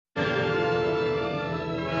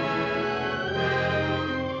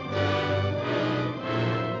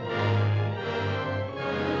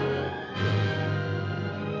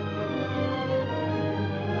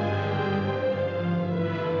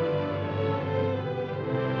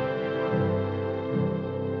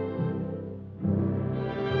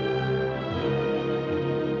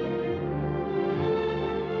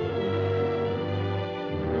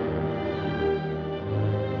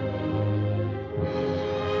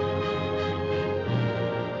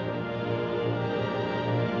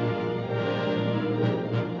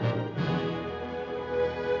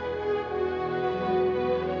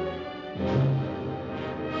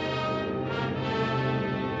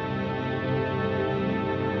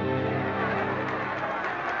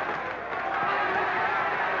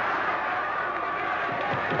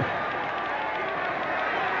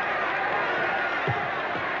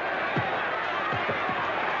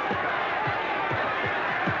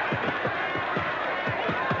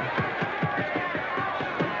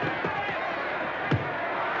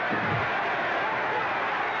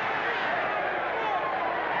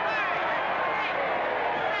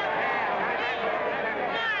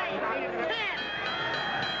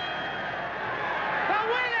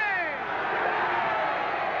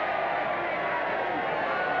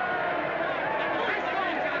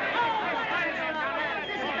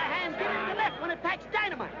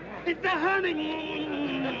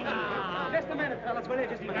a minute, fellas. Will you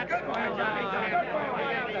just a minute? Good boy, Johnny.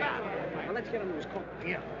 Well, let's get him to his corner.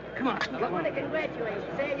 Yeah. Come on. I want to congratulate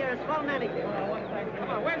you. Say you're a swell manager. Come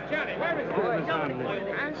on, where's Johnny? Where is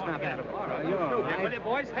he? That's not bad. All right, you're all right. Will you,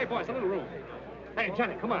 boys? Hey, boys, a little room. Hey,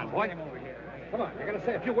 Johnny, come on, boy. Come on, you're going to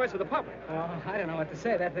say a few words to the public. I don't know what to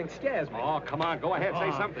say. That thing scares me. Oh, come on, go ahead,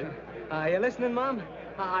 say something. You listening, Mom?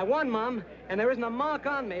 I won, Mom, and there isn't a mark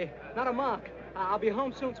on me. Not a mark. I'll be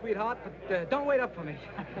home soon, sweetheart, but don't wait up for me.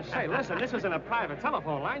 Say, listen, this isn't a private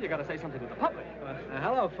telephone line. You got to say something to the public.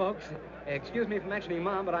 Hello, folks. Excuse me for mentioning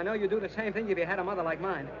Mom, but I know you do the same thing if you had a mother like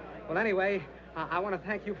mine. Well, anyway, I want to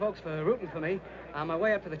thank you folks for rooting for me on my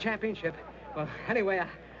way up to the championship. Well, anyway,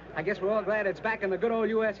 I guess we're all glad it's back in the good old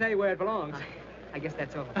USA where it belongs. I guess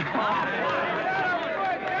that's all.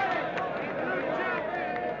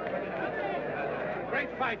 Great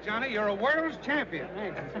fight, Johnny. You're a world's champion.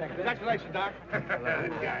 Thanks, Inspector. Congratulations, Doc. Good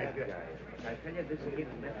guy. I tell you, this is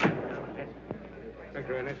even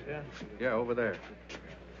Inspector Ennis? Yeah, over there.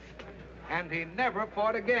 And he never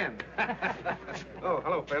fought again. Oh,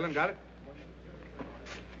 hello, Phelan. Got it?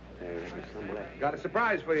 Got a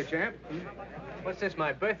surprise for you, champ. What's this,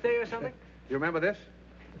 my birthday or something? You remember this?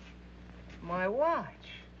 My watch.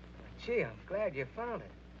 Gee, I'm glad you found it.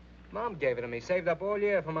 Mom gave it to me, saved up all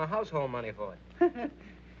year for my household money for it.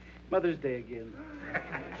 Mother's Day again.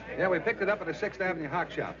 Yeah, we picked it up at the 6th Avenue Hock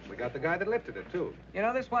Shop. We got the guy that lifted it, too. You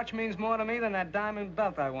know, this watch means more to me than that diamond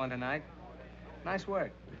belt I won tonight. Nice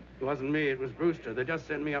work. It wasn't me, it was Brewster. They just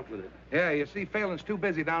sent me up with it. Yeah, you see, Phelan's too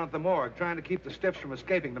busy down at the morgue trying to keep the stiffs from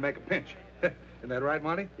escaping to make a pinch. Isn't that right,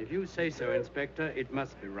 Monty? If you say so, Inspector, it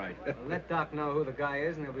must be right. Well, let Doc know who the guy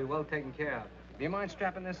is, and he'll be well taken care of. Do you mind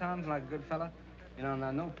strapping this on like a good fella? You know,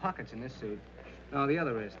 no pockets in this suit. No, the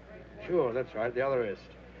other wrist. Sure, that's right, the other wrist.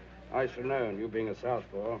 I should have known, you being a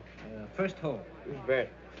southpaw. First hole. Who's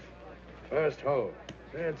bet? First hole.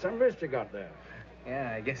 Say, it's some wrist you got there.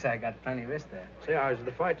 Yeah, I guess I got plenty wrist there. Say, I was at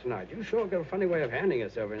the fight tonight. You sure got a funny way of handing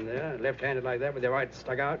yourself in there, left-handed like that with your right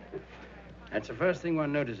stuck out. That's the first thing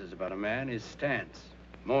one notices about a man, his stance,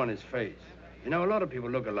 more on his face. You know, a lot of people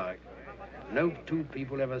look alike. No two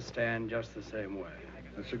people ever stand just the same way.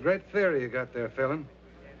 That's a great theory you got there, Phelan.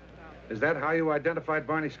 Is that how you identified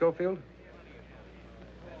Barney Schofield?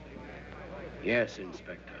 Yes,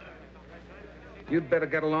 Inspector. You'd better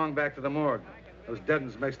get along back to the morgue. Those dead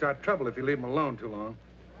uns may start trouble if you leave them alone too long.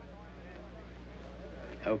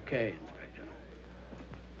 Okay, Inspector.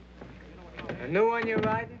 A new one you're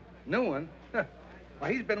riding? New one? Well,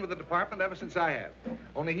 he's been with the department ever since I have.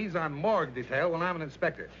 Only he's on morgue detail when I'm an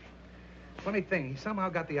inspector. Funny thing, he somehow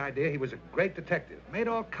got the idea he was a great detective. Made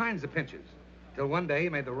all kinds of pinches. Till one day he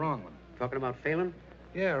made the wrong one. Talking about Phelan?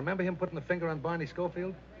 Yeah, remember him putting the finger on Barney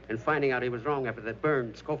Schofield? And finding out he was wrong after that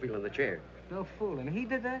burned Schofield in the chair. No fooling. He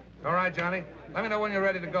did that? All right, Johnny. Let me know when you're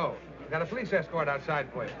ready to go. Got a police escort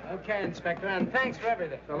outside for you. Okay, Inspector, and thanks for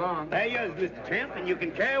everything. So long. There you is, Mr. Champ, and you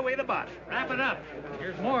can carry away the body. Wrap it up.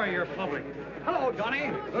 Here's more of your public. Hello,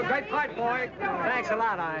 Johnny. Well, great fight, boy. Thanks a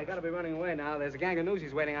lot. I gotta be running away now. There's a gang of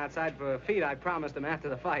newsies waiting outside for a feed I promised them after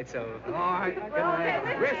the fight, so... All right. Good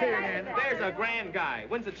night. We're here again. There's a grand guy.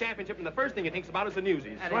 Wins the championship, and the first thing he thinks about is the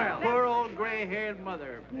newsies. Well, poor old gray-haired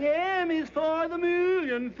mother. M is for the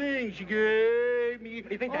million things she gave me.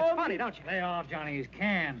 You think that's funny, don't you? Lay off Johnny's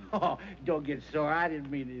can. Oh, don't get sore. I didn't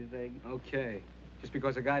mean anything. Okay. Just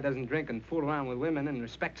because a guy doesn't drink and fool around with women and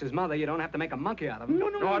respects his mother, you don't have to make a monkey out of him. No,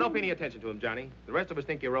 don't pay any attention to him, Johnny. The rest of us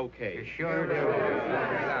think you're okay. You sure do.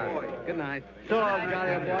 Good night. So long,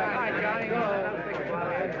 Johnny, boy. Hi, Johnny.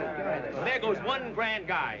 There goes one grand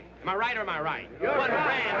guy. Am I right or am I right? One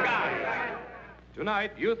grand guy.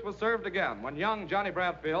 Tonight, youth was served again when young Johnny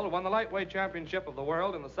Bradfield won the lightweight championship of the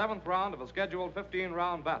world in the 7th round of a scheduled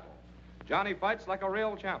 15-round battle. Johnny fights like a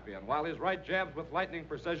real champion, while his right jabs with lightning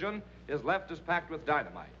precision, his left is packed with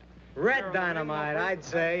dynamite. Red dynamite, I'd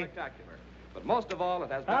say. Spectacular. But most of all,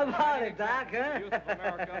 it has How about it, Doc, huh? youth of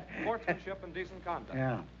America, sportsmanship and decent conduct.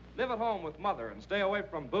 Yeah. Live at home with mother and stay away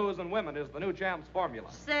from booze and women is the new champ's formula.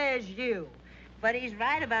 Says you. But he's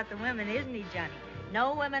right about the women, isn't he, Johnny?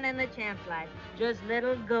 No women in the champ's life, just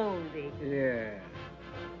little Goldie. Yeah.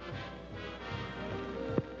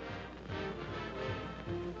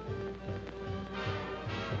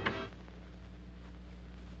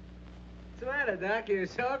 What's the matter, Doc? You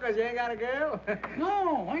sore because you ain't got a girl?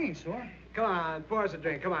 No, I ain't sore. Come on, pour us a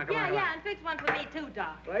drink. Come on, come on. Yeah, and fix one for me, too,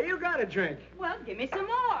 Doc. Well, you got a drink. Well, give me some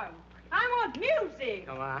more. I want music.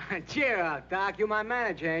 Come on, cheer up, Doc. You're my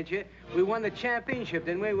manager, ain't you? We won the championship,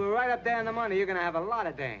 didn't we? We're right up there in the money. You're going to have a lot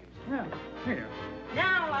of dames. Yeah, here.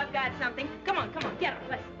 Now I've got something. Come on, get up.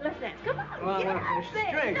 Let's dance. Come on, Well, I get wanna up finish this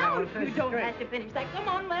there. drink. I No, wanna finish you this don't drink. have to finish that. Come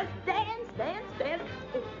on, let's dance.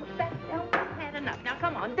 Oh, put that down.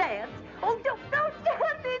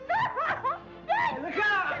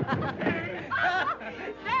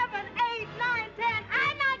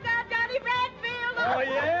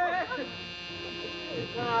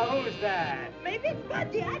 that? Maybe it's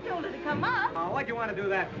Budgie. I told her to come up. Oh, what'd you want to do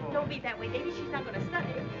that for? Don't be that way, baby. She's not going to study.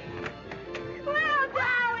 Well,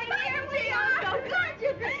 darling, here we are. So glad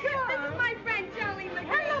you could come. This is my friend, Charlie McGee.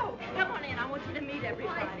 Hello. Come on in. I want you to meet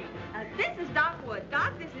everybody. This is Doc Wood.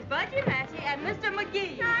 Doc, this is Budgie Massey and Mr.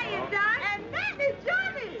 McGee. Hiya, Doc. And that is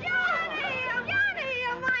Johnny. Johnny,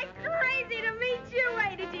 am I crazy to meet you?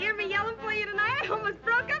 Hey, did you hear me yelling for you tonight? I almost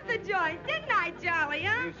broke up the joint, didn't I, Charlie,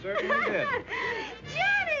 huh? You certainly did.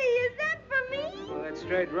 Johnny, is that for me? Well, that's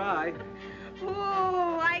straight rye.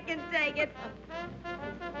 Oh, I can take it.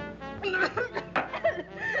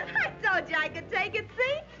 I told you I could take it,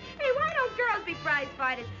 see? Hey, why don't girls be prize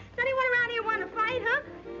fighters? Does anyone around here want to fight, huh?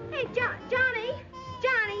 Hey, Johnny,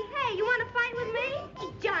 hey, you want to fight with me?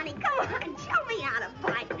 Hey, Johnny, come on, show me how to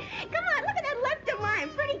fight. Come on, look at that left of mine.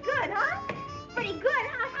 Pretty good, huh? Pretty good.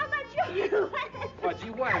 How about you?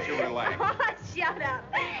 Budgie, why don't you relax? Oh, shut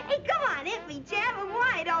up. Hey, come on, hit me, champ. I'm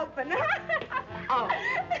wide open. Oh,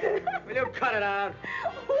 will you cut it out?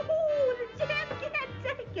 Ooh, the champ can't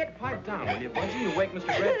take it. Pipe down, will you, Budgie? You wake Mr.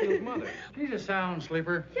 Bradfield's mother. She's a sound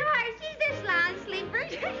sleeper. Sure, she's a slan sleeper.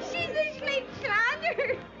 She's a sleep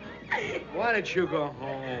slander. Why don't you go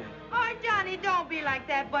home? Oh, Johnny, don't be like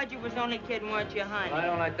that. Budgie was only kidding, weren't you, honey? I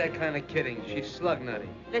don't like that kind of kidding. She's slug nutty.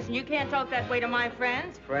 Listen, you can't talk that way to my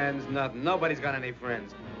friends. Friends, nothing. Nobody's got any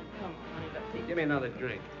friends. Come on, honey, let's take Give me another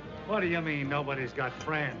drink. What do you mean nobody's got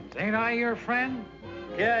friends? Ain't I your friend?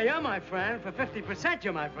 Yeah, you're my friend. For 50%,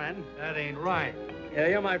 you're my friend. That ain't right. Yeah,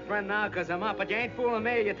 you're my friend now because I'm up, but you ain't fooling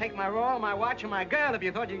me. You take my roll, my watch, and my girl if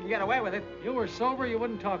you thought you could get away with it. You were sober, you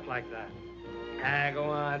wouldn't talk like that. Ah, go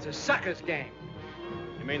on. It's a sucker's game.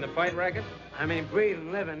 You mean the fight racket? I mean,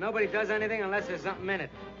 breathing, living. Nobody does anything unless there's something in it.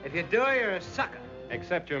 If you do, you're a sucker.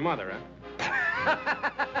 Except your mother, huh?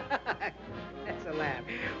 That's a laugh.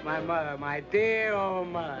 My mother, my dear old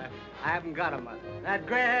mother. I haven't got a mother. That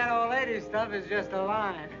gray-haired old lady stuff is just a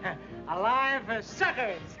line. A line for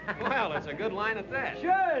suckers. Well, it's a good line at that.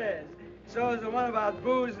 Sure it is. So is the one about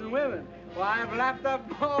booze and women. Why, I've lapped up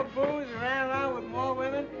more booze and ran around with more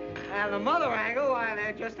women. And the mother angle, why,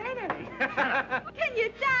 there just ain't any. Can you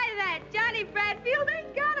tie that? Johnny Bradfield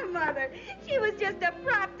ain't got a mother. She was just a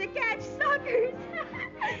prop to catch suckers.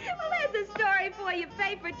 Well, there's a story for you,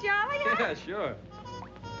 paper, Charlie. Huh? Yeah, sure.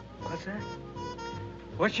 What's that?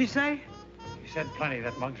 What'd she say? You said plenty.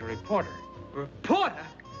 That mug's a reporter. Reporter?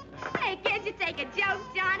 Hey, can't you take a joke,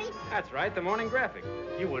 Johnny? That's right, the Morning Graphic.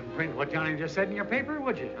 You wouldn't print what Johnny just said in your paper,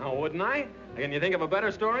 would you? Oh, wouldn't I? Can you think of a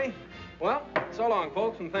better story? Well, so long,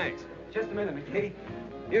 folks, and thanks. Just a minute, McGee.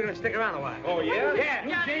 You're gonna stick around a while. Oh, yeah? Yeah.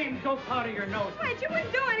 You James, go powder your nose. Wait, you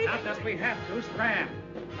wouldn't do anything. Not that we have to. Scram.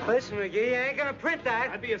 Listen, McGee, you ain't gonna print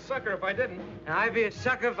that. I'd be a sucker if I didn't. And I'd be a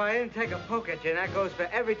sucker if I didn't take a poke at you, and that goes for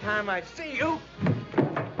every time I see you.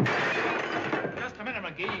 Just a minute,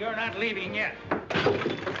 McGee. You're not leaving yet.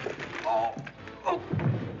 Oh.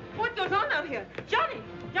 What goes on out here? Johnny,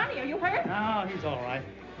 are you hurt? No, he's all right.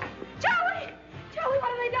 Charlie, what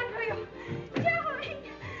have they done to you?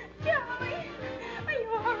 Charlie, are you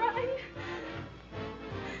all right?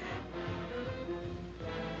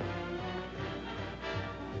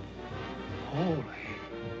 Holy.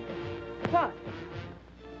 What?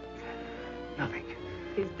 Nothing.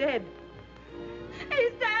 He's dead.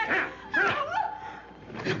 He's dead.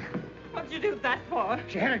 What'd you do that for?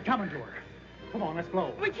 She had it coming to her. Come on, let's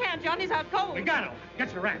blow. We can't. Johnny's out cold. We got him.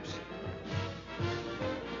 Get your wraps.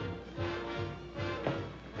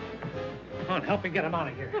 Come on, help me get him out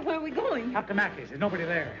of here. Where are we going? Up to Mackey's. There's nobody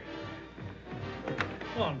there.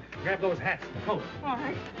 Come on, grab those hats and the coat. All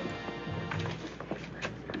right.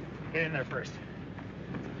 Get in there first.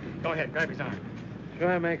 Go ahead, grab his arm.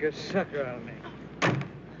 Try to make a sucker out of me.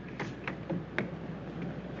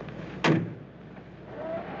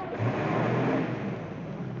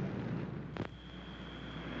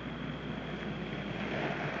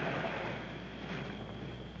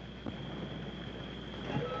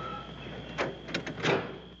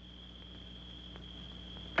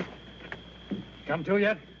 Come to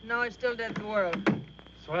yet? No, he's still dead to the world.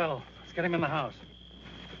 Swell. Let's get him in the house.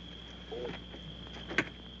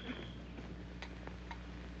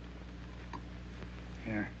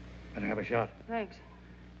 Here, better have a shot. Thanks.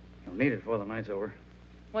 You'll need it before the night's over.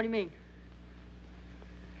 What do you mean?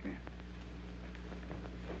 Come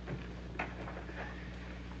here.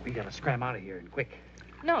 We gotta scram out of here and quick.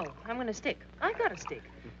 No, I'm gonna stick. I got a stick.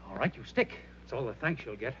 All right, you stick. It's all the thanks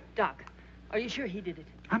you'll get. Doc, are you sure he did it?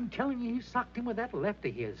 I'm telling you, he socked him with that left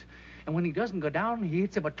of his. And when he doesn't go down, he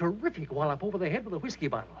hits him a terrific wallop over the head with a whiskey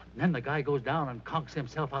bottle. And then the guy goes down and conks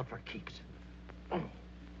himself out for keeps.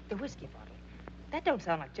 The whiskey bottle. That don't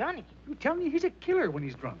sound like Johnny. I'm telling you, he's a killer when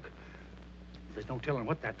he's drunk. There's no telling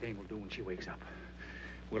what that dame will do when she wakes up.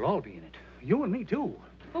 We'll all be in it. You and me, too.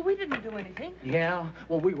 But we didn't do anything. Yeah,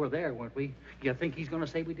 well, we were there, weren't we? You think he's going to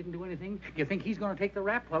say we didn't do anything? You think he's going to take the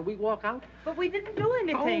rap while we walk out? But we didn't do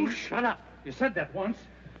anything. Oh, shut up. You said that once.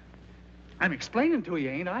 I'm explaining to you,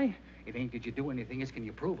 ain't I? It ain't did you do anything, it's can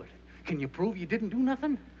you prove it? Can you prove you didn't do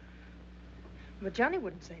nothing? But Johnny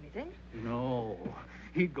wouldn't say anything. No.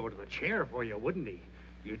 He'd go to the chair for you, wouldn't he?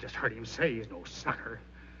 You just heard him say he's no sucker.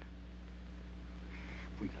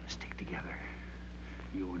 We gotta stick together.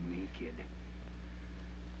 You and me, kid.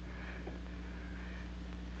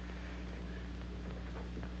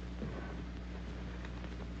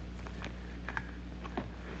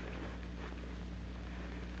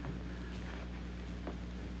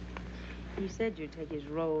 He said you'd take his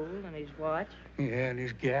roll and his watch. Yeah, and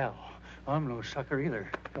his gal. I'm no sucker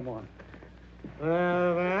either. Come on.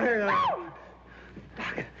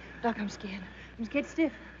 Doc, I'm scared. I'm scared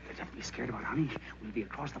stiff. Don't be scared about it, honey. We'll be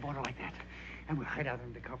across the border like that. And we'll hide out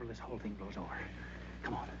under cover till this whole thing blows over.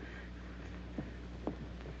 Come on.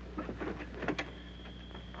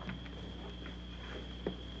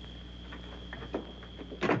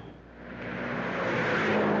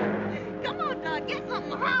 Come on, Doc. Get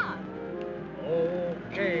something hot.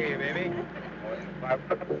 Okay, baby.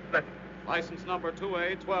 License number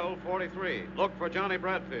 2A1243. Look for Johnny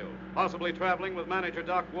Bradfield, possibly traveling with manager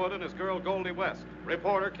Doc Wood and his girl Goldie West.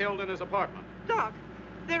 Reporter killed in his apartment. Doc,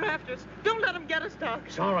 they're after us. Don't let them get us, Doc.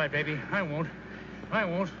 It's all right, baby. I won't. I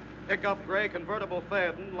won't. Pick up gray convertible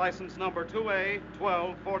Phaeton, license number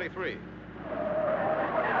 2A1243.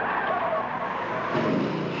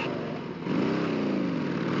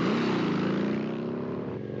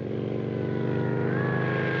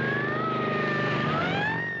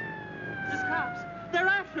 It's cops. They're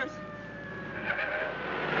after us.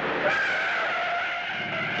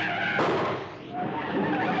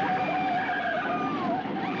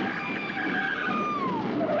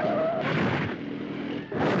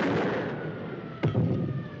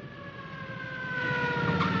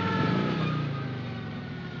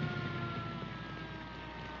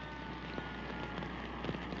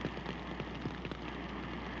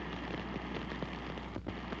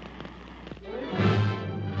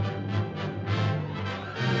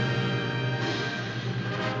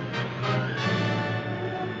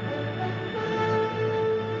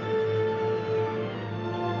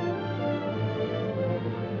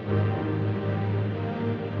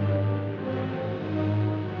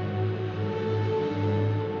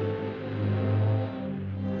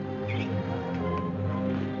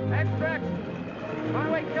 Extra!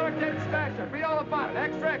 Runaway killer dead smasher. Read all about it.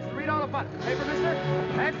 Extra! Read all about it. Paper, mister?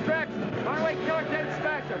 Extra! Runaway killer dead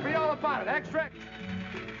smasher. Read all about it. Extra!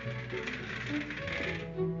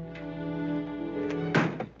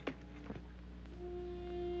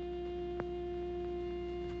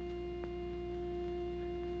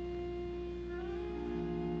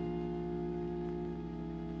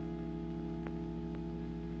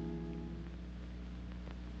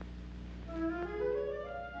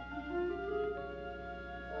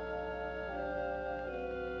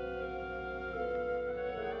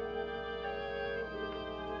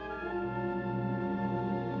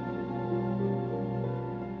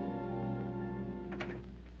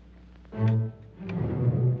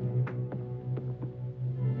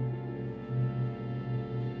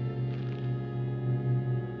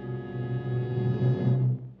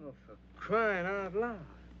 Crying out loud.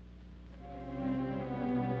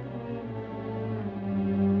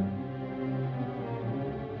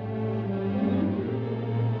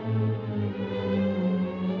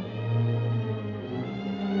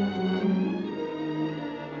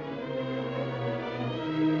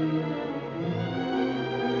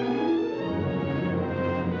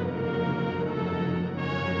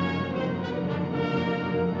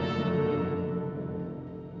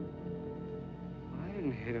 I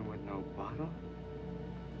didn't hit him with no bottle.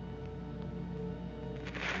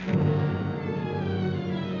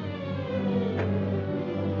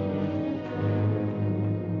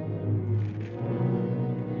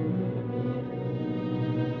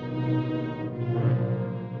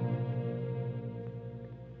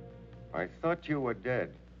 I thought you were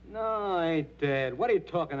dead. No, I ain't dead. What are you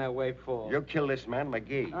talking that way for? You killed this man,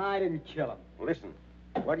 McGee. I didn't kill him. Listen,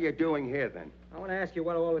 what are you doing here, then? I want to ask you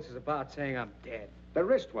what all this is about, saying I'm dead. The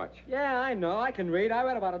wristwatch. Yeah, I know. I can read. I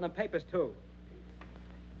read about it in the papers, too.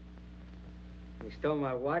 He stole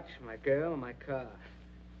my watch, my girl, and my car.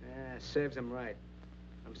 Yeah, serves him right.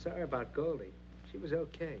 I'm sorry about Goldie. She was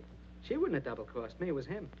okay. She wouldn't have double-crossed me. It was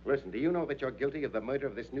him. Listen, do you know that you're guilty of the murder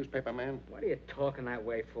of this newspaper man? What are you talking that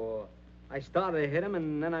way for? I started to hit him,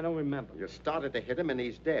 and then I don't remember. You started to hit him, and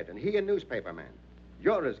he's dead. And he a newspaper man.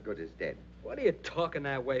 You're as good as dead. What are you talking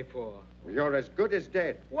that way for? You're as good as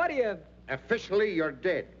dead. What are you... Officially, you're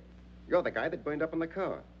dead. You're the guy that burned up in the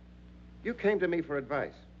car. You came to me for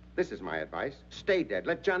advice. This is my advice. Stay dead.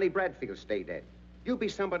 Let Johnny Bradfield stay dead. You be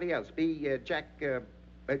somebody else. Be Jack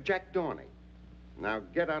Dorney. Now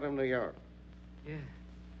get out of New York. Yeah.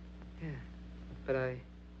 But I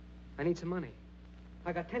need some money.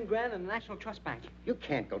 I got 10 grand in the National Trust Bank. You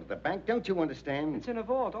can't go to the bank. Don't you understand? It's in a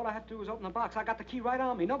vault. All I have to do is open the box. I got the key right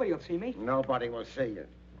on me. Nobody will see me. Nobody will see you.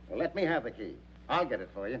 Well, let me have the key. I'll get it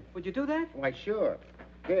for you. Would you do that? Why, sure.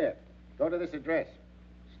 Here, go to this address.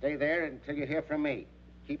 Stay there until you hear from me.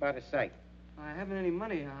 Keep out of sight. I haven't any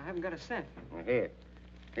money. I haven't got a cent. Well, here.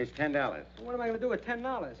 Here's $10. Well, what am I going to do with $10?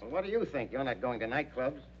 Well, what do you think? You're not going to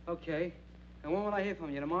nightclubs. Okay. And when will I hear from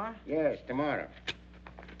you? Tomorrow? Yes, tomorrow.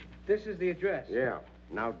 This is the address. Yeah.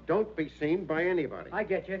 Now, don't be seen by anybody. I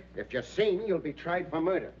get you. If you're seen, you'll be tried for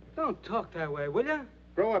murder. Don't talk that way, will you?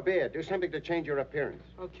 Grow a beard. Do something to change your appearance.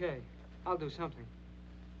 Okay. I'll do something.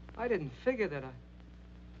 I didn't figure that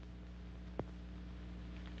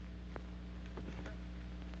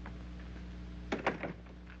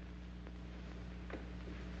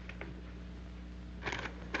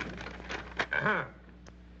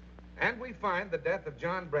And we find the death of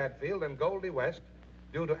John Bradfield and Goldie West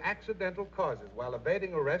due to accidental causes while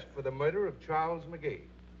evading arrest for the murder of Charles McGee.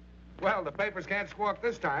 Well, the papers can't squawk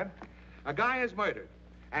this time. A guy is murdered.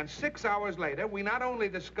 And 6 hours later, we not only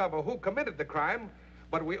discover who committed the crime,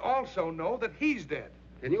 but we also know that he's dead.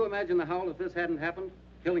 Can you imagine the howl if this hadn't happened?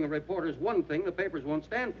 Killing a reporter's one thing the papers won't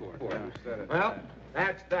stand for. Well,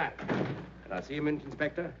 that's that. Can I see him,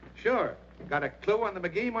 Inspector? Sure. Got a clue on the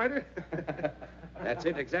McGee murder? That's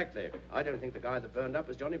it, exactly. I don't think the guy that burned up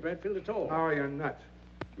was Johnny Bradfield at all. Oh, you're nuts.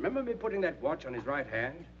 Remember me putting that watch on his right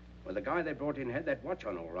hand? Well, the guy they brought in had that watch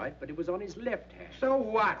on all right, but it was on his left hand. So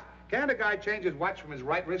what? Can't a guy change his watch from his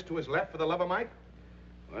right wrist to his left for the love of Mike?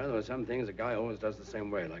 Well, there are some things a guy always does the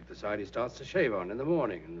same way, like the side he starts to shave on in the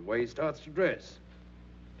morning and the way he starts to dress.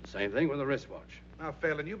 The same thing with a wristwatch. Now,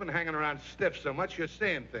 Phelan, you've been hanging around stiff so much you're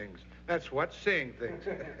seeing things. That's what, seeing things.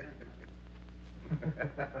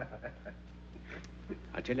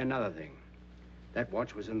 I'll tell you another thing. That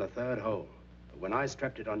watch was in the third hole. But when I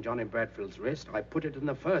strapped it on Johnny Bradfield's wrist, I put it in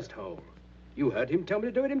the first hole. You heard him tell me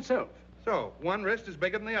to do it himself. So, one wrist is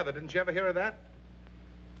bigger than the other. Didn't you ever hear of that?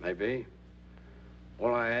 Maybe.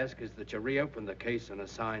 All I ask is that you reopen the case and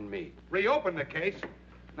assign me. Reopen the case?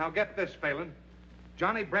 Now, get this, Phelan.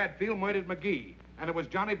 Johnny Bradfield murdered McGee. And it was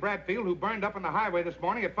Johnny Bradfield who burned up on the highway this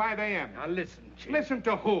morning at 5 a.m. Now, listen, Chief. Listen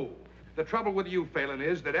to who? The trouble with you, Phelan,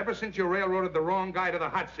 is that ever since you railroaded the wrong guy to the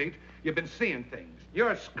hot seat, you've been seeing things.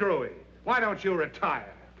 You're screwy. Why don't you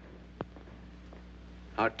retire?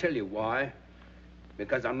 I'll tell you why.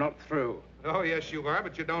 Because I'm not through. Oh, yes, you are,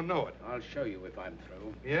 but you don't know it. I'll show you if I'm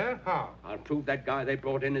through. Yeah? How? I'll prove that guy they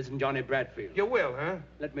brought in isn't Johnny Bradfield. You will, huh?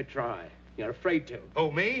 Let me try. You're afraid to.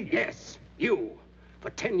 Oh, me? Yes, you. For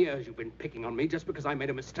 10 years you've been picking on me just because I made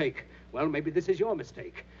a mistake. Well, maybe this is your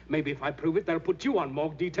mistake. Maybe if I prove it, they'll put you on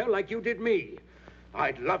morgue detail like you did me.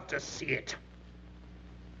 I'd love to see it.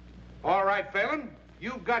 All right, Phelan.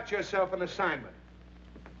 You've got yourself an assignment.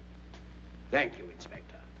 Thank you,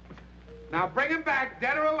 Inspector. Now bring him back,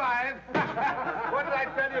 dead or alive. What did I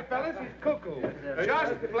tell you, fellas? He's cuckoo.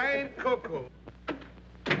 Just plain cuckoo.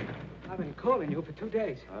 I've been calling you for 2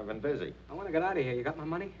 days. I've been busy. I want to get out of here. You got my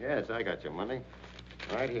money? Yes, I got your money.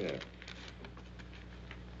 Right here.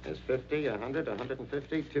 There's 50, 100,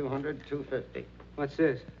 150, 200, 250. What's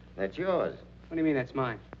this? That's yours. What do you mean that's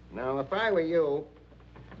mine? Now, if I were you,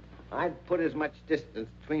 I'd put as much distance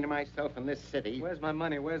between myself and this city. Where's my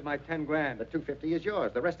money? Where's my 10 grand? The 250 is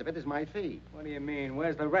yours. The rest of it is my fee. What do you mean?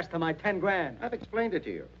 Where's the rest of my 10 grand? I've explained it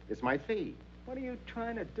to you. It's my fee. What are you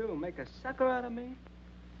trying to do? Make a sucker out of me?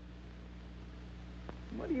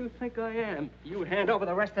 What do you think I am? You hand over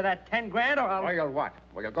the rest of that 10 grand or I'll... Well, you'll what?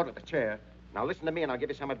 Well, you'll go to the chair. Now, listen to me and I'll give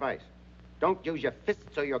you some advice. Don't use your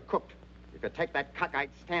fists or you're cooked. If you take that cockeyed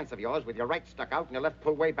stance of yours with your right stuck out and your left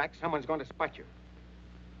pulled way back, someone's going to spot you.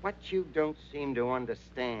 What you don't seem to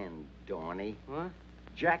understand, Dorney. What?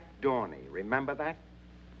 Jack Dorney. Remember that?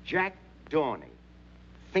 Jack Dorney.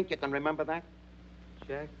 Think you can remember that?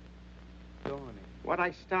 Jack Dorney. What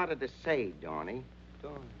I started to say, Dorney.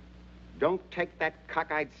 Dorney. Don't take that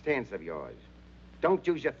cockeyed stance of yours. Don't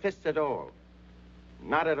use your fists at all.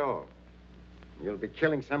 Not at all. You'll be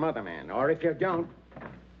killing some other man. Or if you don't,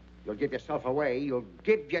 you'll give yourself away. You'll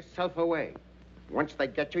give yourself away. Once they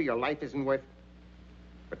get you, your life isn't worth...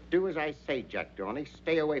 But do as I say, Jack Dorney.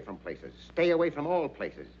 Stay away from places. Stay away from all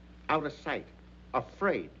places. Out of sight.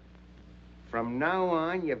 Afraid. From now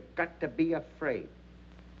on, you've got to be afraid.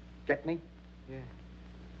 Get me?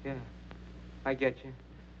 Yeah. I get you.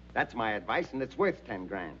 That's my advice, and it's worth 10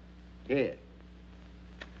 grand. Here.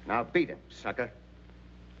 Now beat him, sucker.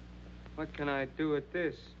 What can I do with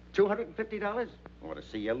this? $250? Ought to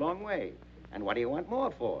see you a long way. And what do you want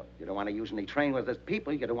more for? You don't want to use any train where there's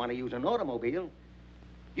people. You don't want to use an automobile.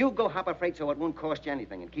 You go hop a freight so it won't cost you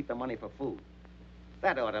anything and keep the money for food.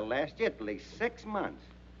 That ought to last you at least 6 months.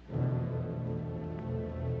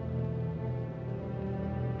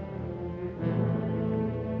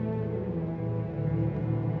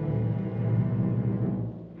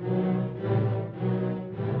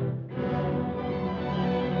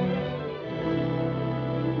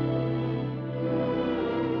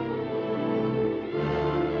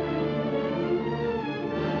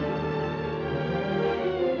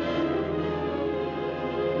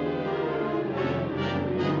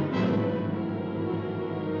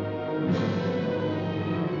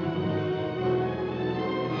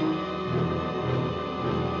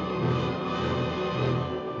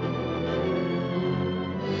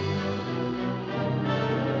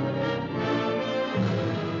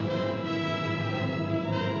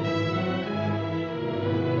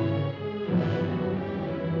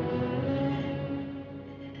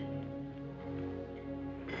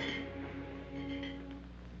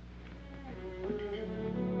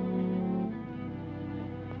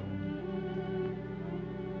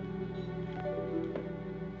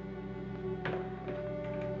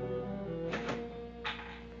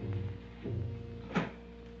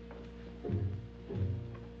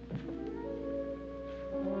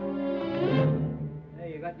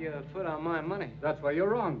 Your foot on my money. That's where you're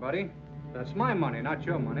wrong, buddy. That's my money, not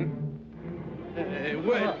your money. Hey,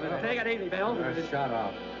 wait. Take it easy, Bill. Shut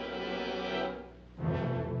up.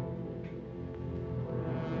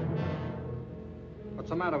 What's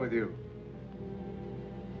the matter with you?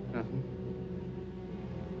 Nothing.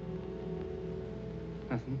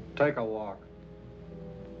 Take a walk.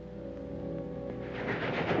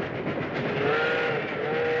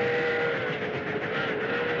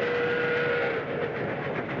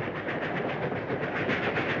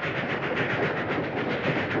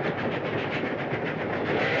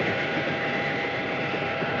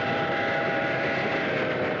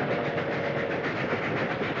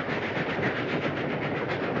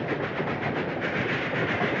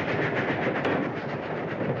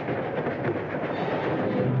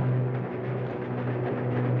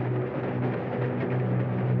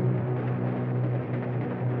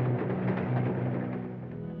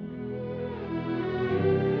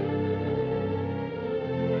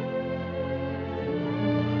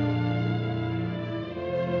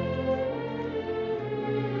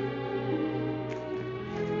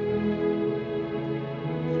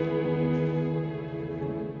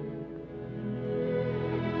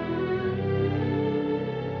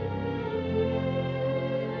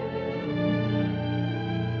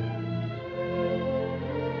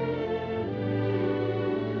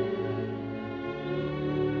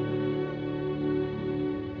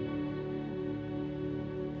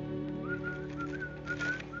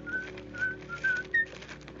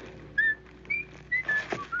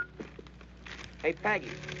 Hey, Peggy.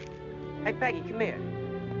 Hey, Peggy, come here.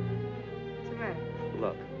 What's the matter?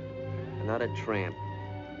 Look, another tramp.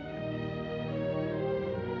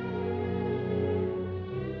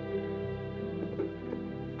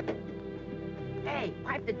 Hey,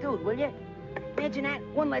 pipe the dude, will you? Imagine that,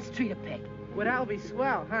 one less tree to pick. Well, that'll be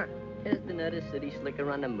swell, huh? Just another city slicker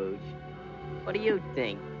on the mooch. What do you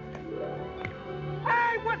think?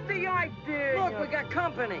 Hey, what's the idea? Look, we got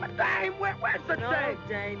company. Dame, where's the No, dame?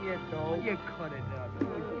 dame, you don't. You cut it out.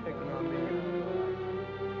 You're picking on me.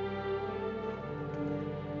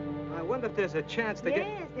 I wonder if there's a chance to get...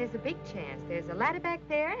 Yes, there's a big chance. There's a ladder back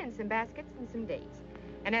there and some baskets and some dates.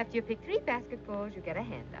 And after you pick 3 basketfuls, you get a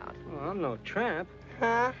handout. Oh, I'm no tramp.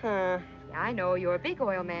 Uh-huh. I know you're a big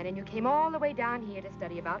oil man, and you came all the way down here to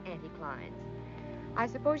study about anticlines. I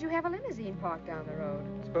suppose you have a limousine parked down the road.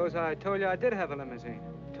 Suppose I told you I did have a limousine.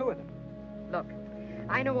 2 of them. Look,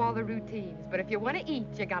 I know all the routines, but if you want to eat,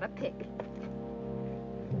 you gotta pick.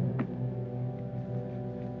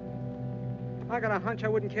 I got a hunch I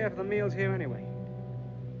wouldn't care for the meals here anyway.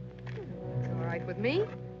 It's all right with me.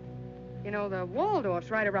 You know, the Waldorf's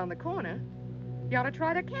right around the corner. You ought to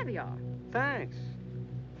try the caviar. Thanks.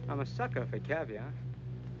 I'm a sucker for caviar.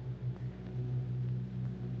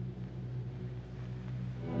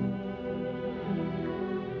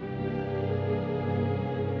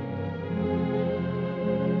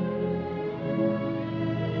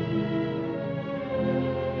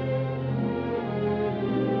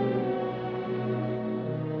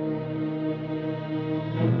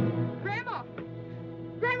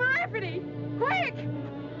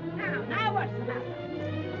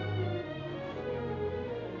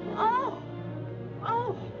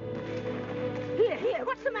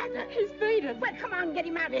 matter? He's fainted. Well, come on, get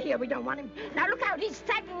him out of here. We don't want him. Now, look out. He's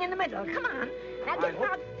sagging in the middle. Come on. Now, get him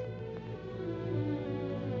out.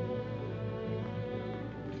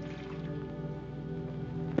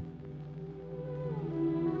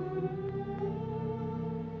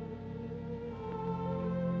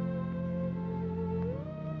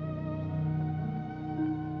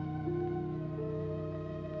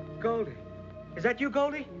 Goldie. Is that you,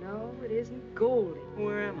 Goldie? No, it isn't Goldie.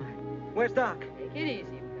 Where am I? Where's Doc? Take it easy,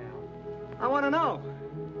 pal. I want to know.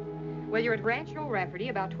 Well, you're at Rancho Rafferty,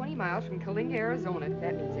 about 20 miles from Kalinga, Arizona, if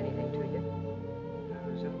that means anything to you.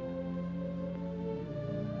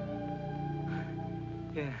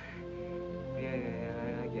 Yeah,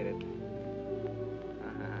 I get it.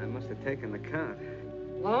 I must have taken the count.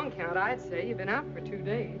 Long count, I'd say. You've been out for 2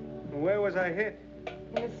 days. Where was I hit?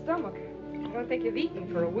 In the stomach. I don't think you've eaten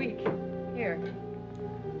for a week. Here.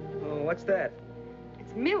 Oh, what's that?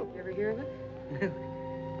 It's milk. You ever hear of it?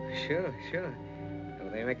 Sure.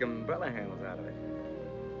 Well, they make umbrella handles out of it.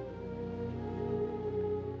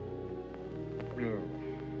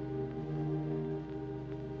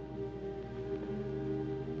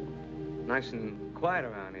 Nice and quiet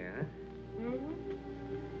around here, huh? Mm-hmm.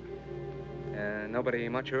 Nobody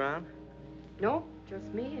much around? No, just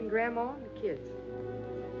me and Grandma and the kids.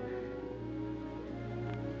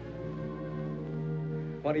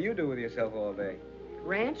 What do you do with yourself all day?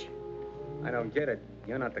 Ranch? I don't get it.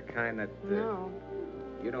 You're not the kind that... No.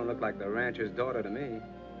 You don't look like the rancher's daughter to me.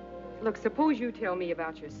 Look, suppose you tell me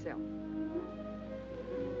about yourself.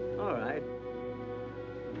 All right.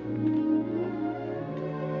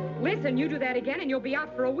 Listen, you do that again and you'll be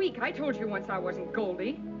out for a week. I told you once I wasn't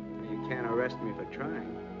Goldie. You can't arrest me for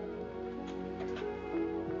trying.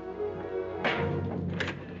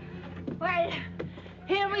 Well,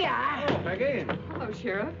 here we are. Oh, Peggy. Hello,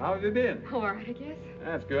 Sheriff. How have you been? All right, I guess.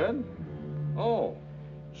 That's good. Oh,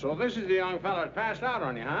 so this is the young fella that passed out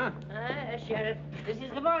on you, huh? Sheriff, this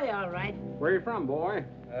is the boy, all right. Where you from, boy?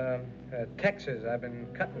 Texas. I've been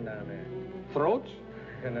cutting down there. Throats?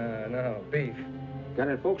 No, beef. Got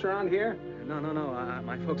any folks around here? No.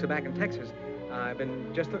 My folks are back in Texas. I've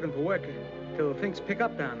been just looking for work till things pick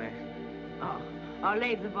up down there. Oh, I'll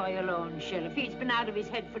leave the boy alone, Sheriff. He's been out of his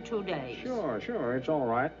head for 2 days. Sure. It's all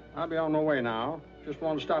right. I'll be on my way now. Just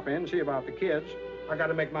want to stop in and see about the kids. I got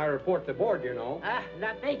to make my report to board, you know.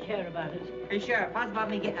 Not they care about it. Hey, Sheriff, how's about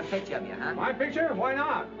me getting a picture of you, huh? My picture? Why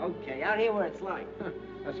not? Okay, out here where it's like.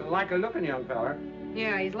 That's a likely-looking young fella.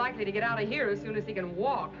 Yeah, he's likely to get out of here as soon as he can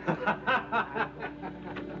walk.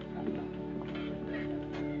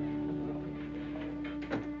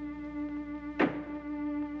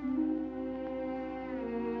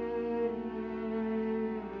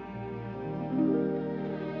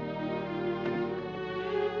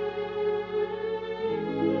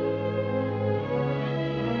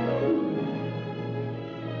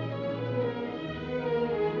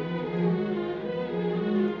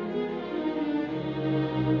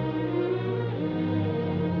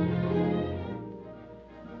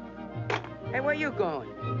 Where you going?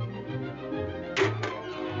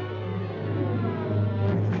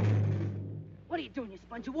 What are you doing, you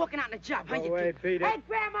sponge? You're walking out on the job, huh? Go away, Peter. Hey,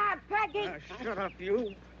 Grandma, Peggy! Shut up,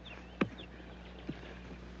 you.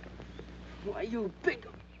 Why, you big...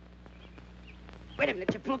 Wait a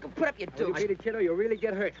minute, you plunk and put up your You dukes. beat it, kiddo. You'll really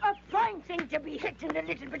get hurt. A fine thing to be hitting a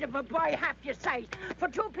little bit of a boy half your size. For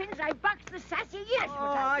 2 pins, I boxed the sassy years for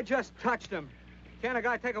Oh, that. I just touched him. Can't a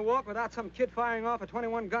guy take a walk without some kid firing off a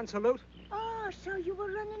 21-gun salute? Oh, so you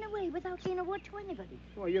were running away without saying a word to anybody.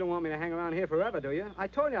 Well, you don't want me to hang around here forever, do you? I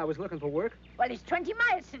told you I was looking for work. Well, it's 20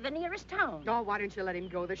 miles to the nearest town. Oh, why don't you let him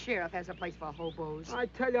go? The sheriff has a place for hobos. I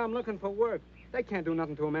tell you I'm looking for work. They can't do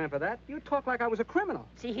nothing to a man for that. You talk like I was a criminal.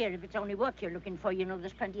 See here, if it's only work you're looking for, you know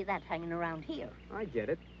there's plenty of that hanging around here. I get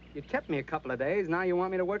it. You kept me a couple of days. Now you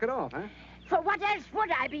want me to work it off, huh? For what else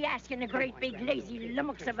would I be asking a great big lazy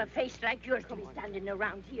lummox of a face like yours to be standing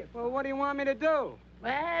around here? Well, what do you want me to do?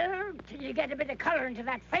 Well, till you get a bit of color into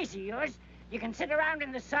that face of yours, you can sit around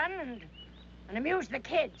in the sun and amuse the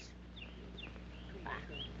kids.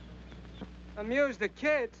 Amuse the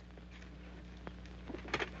kids?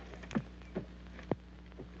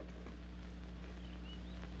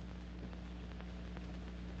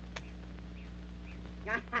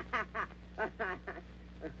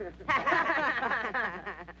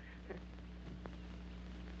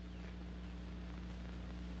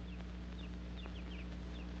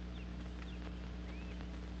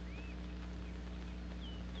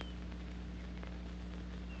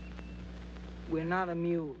 We're not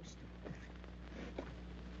amused.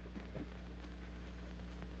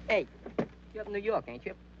 Hey, you're up in New York, ain't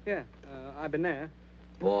you? Yeah, I've been there.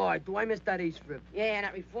 Boy, do I miss that East Rib. Yeah, and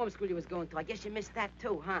that reform school you was going to. I guess you missed that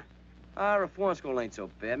too, huh? Reform school ain't so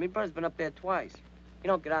bad. Me brother's been up there twice. He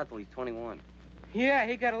don't get out till he's 21. Yeah,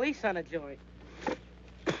 he got a lease on a joint.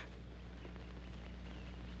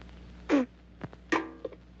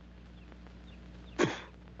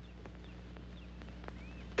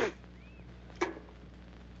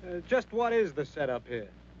 Just what is the setup here?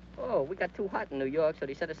 Oh, we got too hot in New York, so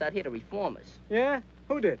they sent us out here to reform us. Yeah?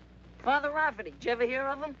 Who did? Father Rafferty. Did you ever hear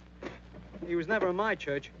of him? He was never in my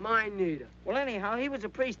church. Mine neither. Well, anyhow, he was a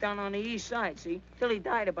priest down on the east side, see? Till he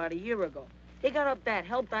died about a year ago. He got up that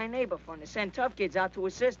Help Thy Neighbor fund to send tough kids out to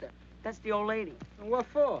his sister. That's the old lady. And what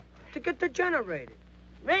for? To get degenerated.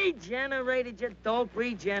 Regenerated, you dope,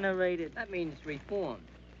 regenerated. That means reformed.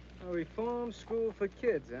 A reform school for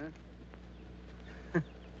kids, huh?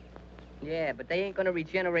 Yeah, but they ain't gonna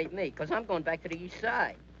regenerate me, because I'm going back to the east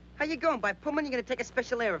side. How you going? By Pullman, you're gonna take a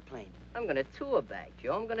special airplane. I'm gonna tour back,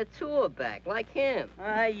 Joe. I'm gonna tour back, like him.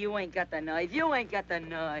 Ah, you ain't got the knife. You ain't got the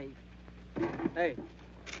knife. Hey,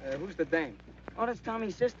 who's the dame? Oh, that's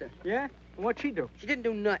Tommy's sister. Yeah? What'd she do? She didn't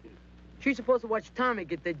do nothing. She's supposed to watch Tommy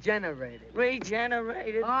get degenerated.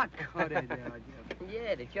 Regenerated? Ah, cut it out.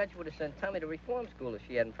 Yeah, the judge would have sent Tommy to reform school if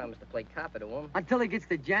she hadn't promised to play copper to him. Until he gets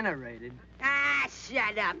degenerated. Ah,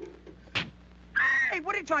 shut up. Hey,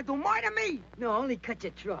 what are you trying to do, murder me? No, only cut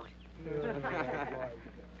your throat.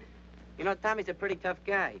 You know, Tommy's a pretty tough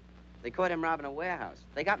guy. They caught him robbing a warehouse.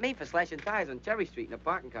 They got me for slashing tires on Cherry Street in a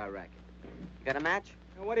parking car racket. You got a match?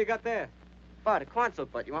 And what do you got there? Oh, the corn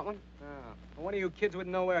soup butt. You want one? Oh. One of you kids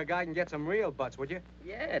wouldn't know where a guy can get some real butts, would you?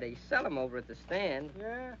 Yeah, they sell them over at the stand.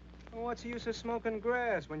 Yeah? Well, what's the use of smoking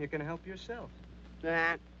grass when you can help yourself?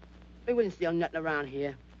 Nah, we wouldn't steal nothing around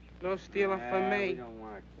here. No stealing from me.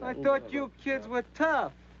 I thought you kids were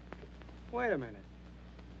tough. Wait a minute.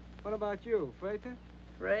 What about you, afraid to?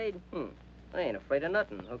 Afraid? I ain't afraid of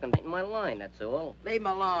nothing. Hooking in my line, that's all. Leave him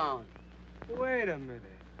alone. Wait a minute.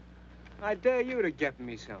 I dare you to get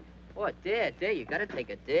me some. What, dare? You gotta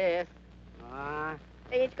take a dare.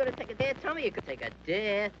 Hey, ain't you gonna take a dare? Tell me you could take a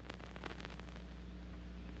dare.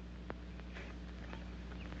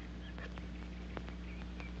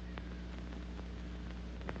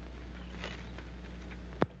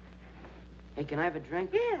 Hey, can I have a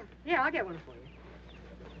drink? Yeah, I'll get one for you.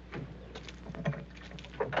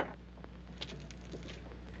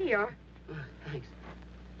 Here you are. Thanks.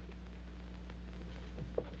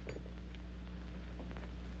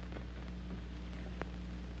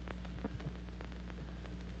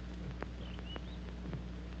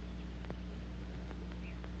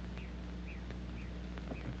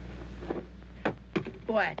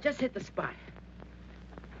 Boy, just hit the spot.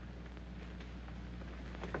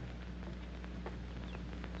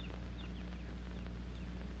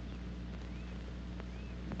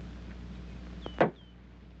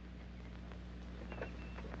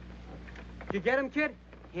 You get him, kid?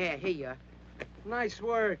 Yeah, here you are. Nice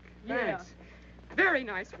work. Yeah. Thanks. Very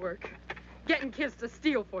nice work. Getting kids to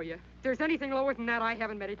steal for you. If there's anything lower than that, I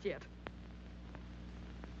haven't met it yet.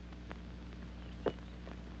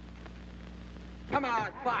 Come on,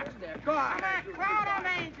 Fox there. Go on. Crowd him,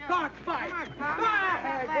 Angel. Go on, fight. Go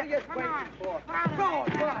ahead. What are you waiting for? Go on,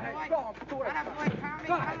 go ahead. Go on, do it.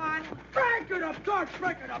 Go ahead. Break it up, George.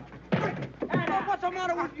 Break it up. What's the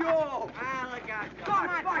matter with you? Ah, look out. Come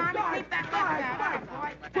on, Tommy, keep that left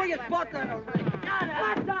boy. Put your butt in the ring.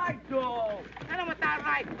 What I do? Hit him with that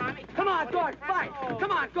right, Tommy. Come on, George, fight.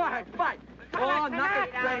 Come on, go ahead, fight. Oh, knock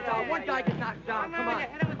his brains out. One guy gets knocked down. Come on.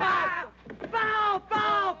 Foul!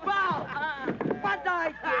 Foul! Foul! What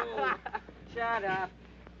I do? Shut up.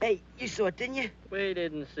 Hey, you saw it, didn't you? We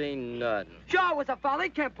didn't see nothing. Sure, it was a foul. He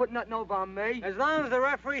can't put nothing over on me. As long as the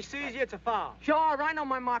referee sees you, it's a foul. Sure, I know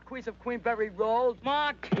my Marquise of Queenberry rolls.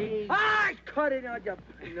 Marquise. Ah, cut it out, you...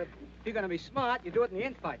 If you're gonna be smart, you do it in the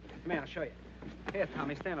infight. Come here, I'll show you. Here,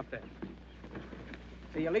 Tommy, stand up there.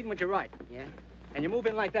 So you're leading with your right. Yeah? And you move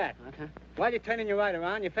in like that. Okay. While you're turning your right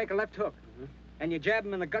around, you fake a left hook. And you jab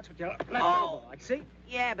him in the guts with your left elbow. Like, see?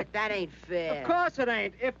 Yeah, but that ain't fair. Of course it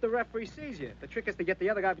ain't, if the referee sees you. The trick is to get the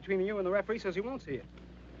other guy between you and the referee so he won't see you.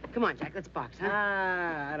 Come on, Jack, let's box, huh?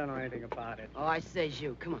 I don't know anything about it. Oh, I says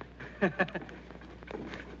you. Come on.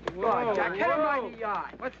 Whoa, Go on, Jack. Hit him right in the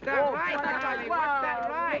eye. What's that right, Tommy? Tommy? What's that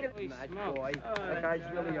right? Mad boy. That guy's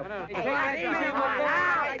really a...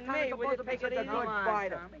 Me, will you take it easy?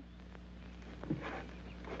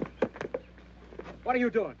 What are you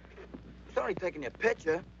doing? It's only taking your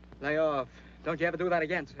picture. Lay off. Don't you ever do that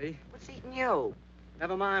again, see? What's eating you?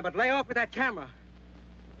 Never mind, but lay off with that camera.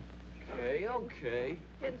 Okay.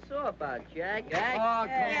 Getting sore about, Jack. Oh,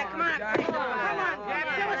 come on, Come on, Jack.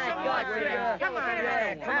 Give us some more. Come on.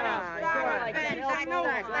 Yeah, come on. I know.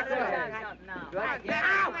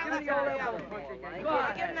 Give me your elbow.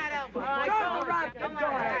 Give him that elbow.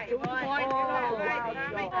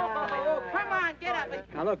 Come on, get up.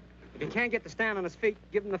 Now, look, if he can't get to stand on his feet,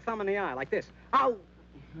 give him the thumb in the eye, like this. Ow!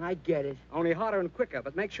 I get it. Only harder and quicker,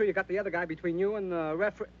 but make sure you got the other guy between you and the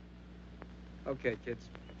referee. Okay, kids.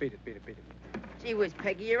 Beat it. Gee whiz,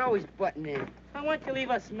 Peggy, you're always butting in. Why don't you leave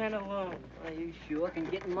us men alone? Are you sure can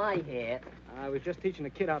get in my hair? I was just teaching the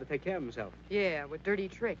kid how to take care of himself. Yeah, with dirty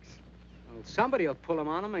tricks. Well, somebody will pull him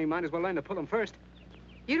on him, and he might as well learn to pull him first.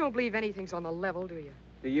 You don't believe anything's on the level, do you?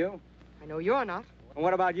 Do you? I know you're not. And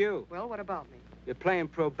what about you? Well, what about me? You're playing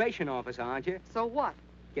probation officer, aren't you? So what?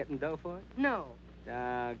 Getting dough for it? No.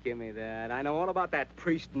 Ah, give me that. I know all about that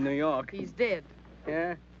priest in New York. He's dead.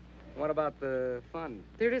 Yeah? What about the fund?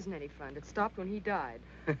 There isn't any fund. It stopped when he died.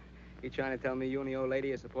 You trying to tell me you and the old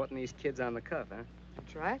lady are supporting these kids on the cuff, huh?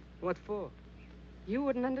 That's right. What for? You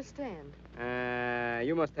wouldn't understand.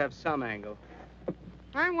 You must have some angle.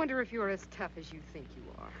 I wonder if you're as tough as you think you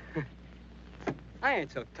are. I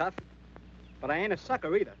ain't so tough. But I ain't a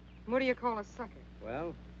sucker either. What do you call a sucker?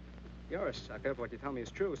 Well, you're a sucker if what you tell me is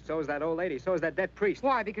true. So is that old lady. So is that dead priest.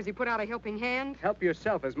 Why, because he put out a helping hand? Help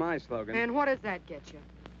yourself is my slogan. And what does that get you?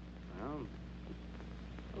 Well,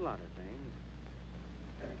 a lot of things.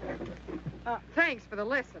 Thanks for the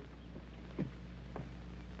lesson.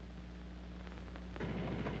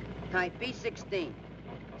 Type B16.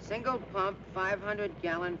 Single pump,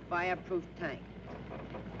 500-gallon fireproof tank.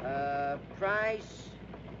 Price,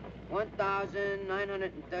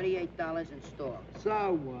 $1,938 in store.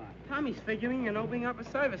 So what? Tommy's figuring on opening up a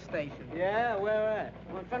service station. Yeah, where at?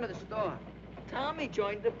 Well, in front of the store. Tommy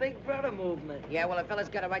joined the Big Brother movement. Yeah, well, a fella's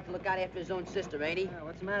got a right to look out after his own sister, ain't he?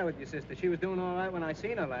 What's the matter with your sister? She was doing all right when I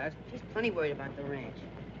seen her last. She's plenty worried about the ranch.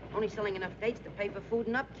 Only selling enough dates to pay for food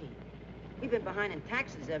and upkeep. We've been behind in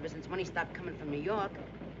taxes ever since money stopped coming from New York.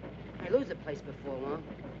 I lose the place before long.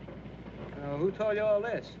 Who told you all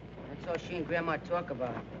this? That's all she and Grandma talk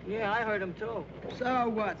about. Yeah, I heard him too. So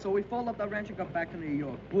what? So we fold up the ranch and go back to New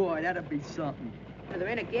York. Boy, that'd be something. Well, there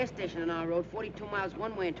ain't a gas station on our road, 42 miles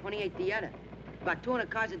one way and 28 the other. About 200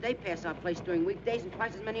 cars a day pass our place during weekdays and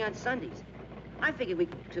twice as many on Sundays. I figured we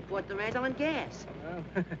could support the ranch selling gas. Well,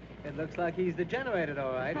 it looks like he's degenerated,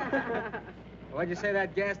 all right. What'd you say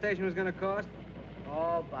that gas station was going to cost?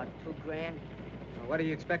 Oh, about $2 grand. Well, what do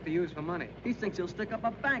you expect to use for money? He thinks he'll stick up a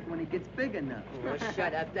bank when he gets big enough. Oh,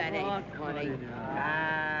 shut up. That ain't funny.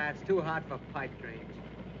 It's too hot for pipe dreams.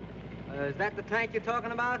 Is that the tank you're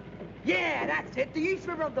talking about? Yeah, that's it. The East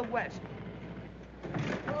River of the West.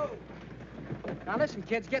 Oh. Now, listen,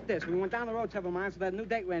 kids, get this. We went down the road several miles to that new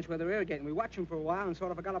date ranch where they're irrigating. We watched them for a while and sort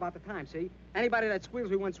of forgot about the time, see? Anybody that squeals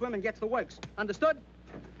we went swimming gets the works. Understood?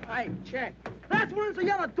 Hey, check. Last one is the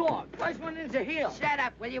yellow dog. First one is a heel. Shut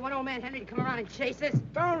up, will you? Want old man Henry to come around and chase us?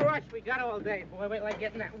 Don't rush. We got all day, boy. Wait till I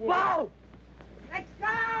get in that water. Whoa! Let's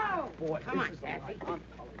go! Boy, come on, Taffy.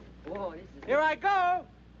 Whoa, this is... Here I go.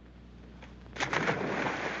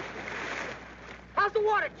 How's the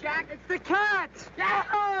water, Jack? It's the cats.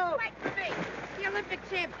 Oh! Wait for me. The Olympic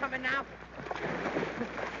champ coming now.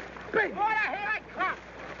 Big water, here I come.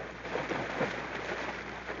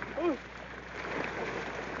 Ooh.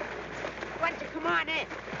 Why don't you come on in?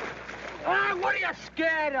 Ah, what are you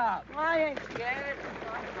scared of? I ain't scared.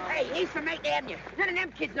 Hey, he's from 8th Avenue. None of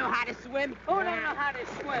them kids know how to swim. Who don't know how to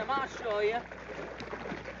swim? I'll show you.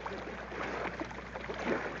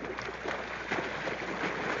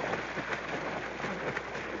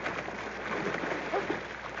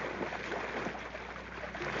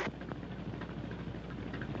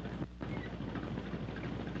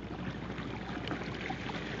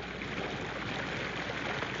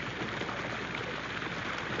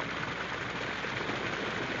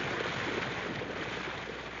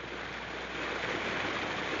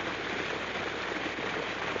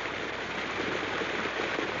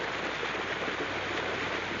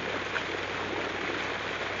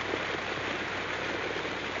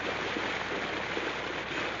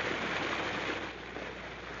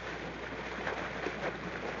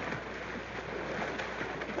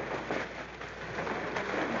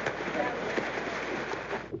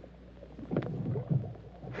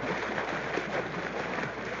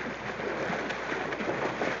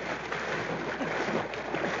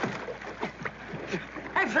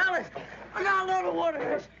 Fellas, I got a load of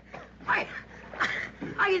water. I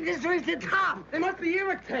can just reach the top. They must be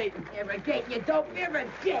irritating. Irrigating, you dope.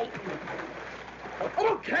 Irrigating.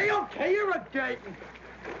 Okay, irrigating.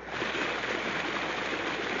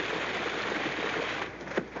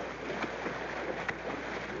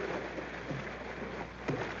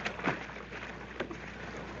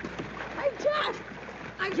 Hey,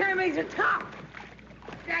 Jeremy's a top.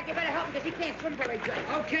 Jack, you better help him because he can't swim very good.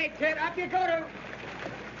 Okay, kid, up you go to.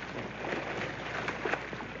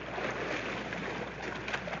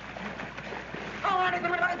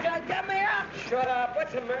 Get me up! Shut up.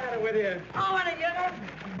 What's the matter with you? I want to get up.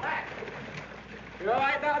 You all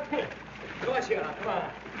right now? Of course you are. Come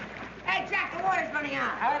on. Hey, Jack, the water's running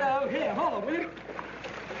out. Hello. Here, hold on, will you?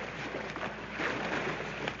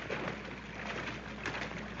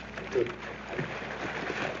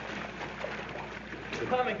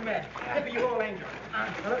 Tommy, come here. Give me your old angel.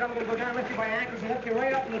 Now, look, I'm going to go down, lift you by your ankles, and lift you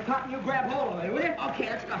right up to the top, and you grab hold of it, will you? Okay,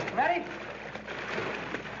 let's go. Ready?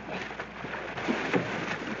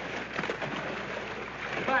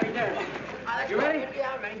 Body there. You ready?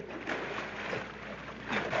 Yeah, I'm ready.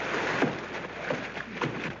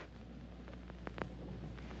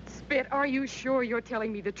 Spit, are you sure you're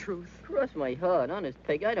telling me the truth? Cross my heart. Honest,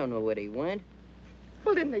 Peg, I don't know where they went.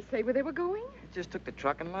 Well, didn't they say where they were going? Just took the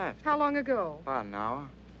truck and left. How long ago? About an hour.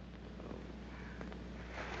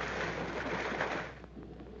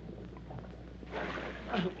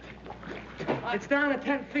 It's down to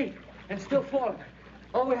 10 feet and still falling.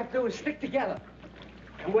 All we have to do is stick together.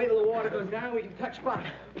 And wait till the water goes down, we can touch bottom.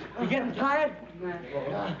 You getting tired?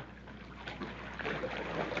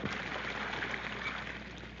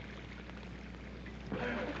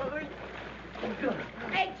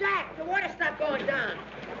 Hey, Jack, the water stopped going down.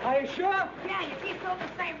 Are you sure? Yeah, you keep doing the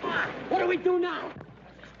same one. What do we do now?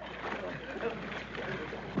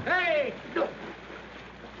 Hey!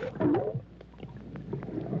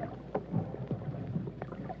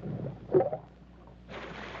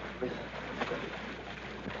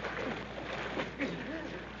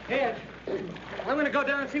 Here, I'm going to go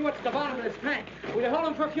down and see what's at the bottom of this tank. Will you hold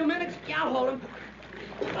him for a few minutes? Yeah, I'll hold him.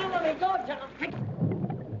 Don't let me go, John.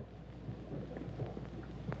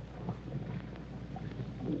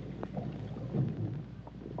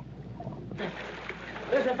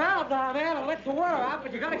 There's a valve down there that lets the water out,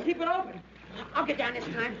 but you got to keep it open. I'll get down this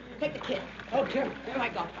time. Take the kid. Okay. Here I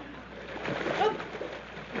go.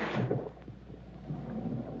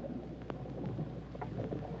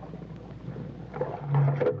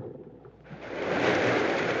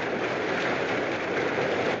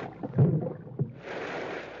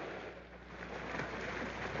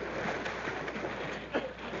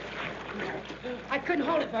 I couldn't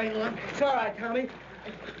hold it very long. It's all right, Tommy.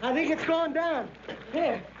 I think it's going down.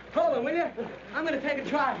 Here, hold it, will you? I'm going to take a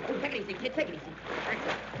try. Take it easy, kid. Take it easy. Thanks.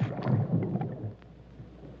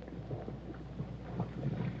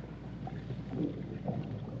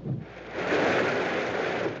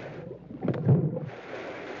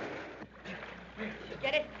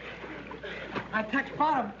 Get it? I touched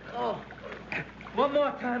bottom. Oh. One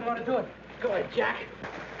more time, I want to do it. Go ahead, Jack.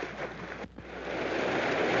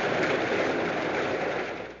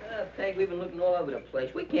 Peg, we've been looking all over the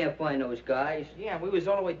place. We can't find those guys. Yeah, we was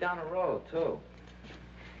all the way down the road, too.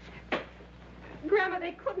 Grandma,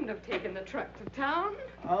 they couldn't have taken the truck to town.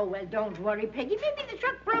 Oh, well, don't worry, Peggy. Maybe the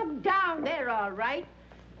truck broke down. They're all right.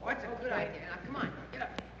 What's a good idea? Now, come on. Get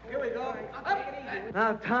up. Here we go. I'll take it easy.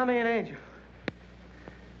 Now, Tommy and Angel.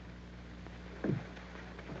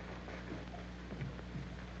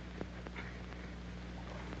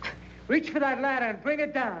 Reach for that ladder and bring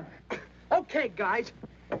it down. Okay, guys.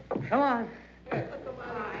 Come on. All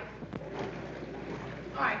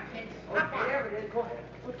right, kids. Up on. There it is. Go ahead.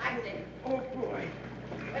 That's it. Oh, boy.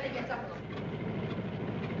 When it gets up a little.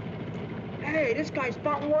 Hey, this guy's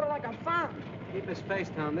spouting water like a fountain. Keep his face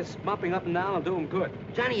down. This bumping up and down will do him good.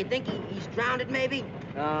 Johnny, you think he's drowned, maybe?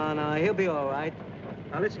 No, he'll be all right.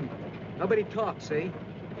 Now, listen. Nobody talks, see?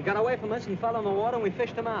 He got away from us and fell in the water and we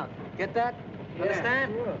fished him out. Get that? You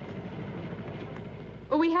understand? Sure.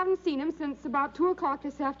 Well, we haven't seen him since about 2 o'clock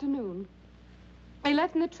this afternoon. They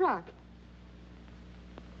left in the truck.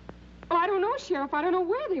 Oh, I don't know, Sheriff. I don't know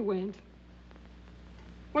where they went.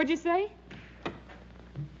 What'd you say?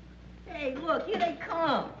 Hey, look, here they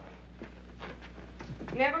come.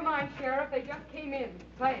 Never mind, Sheriff. They just came in.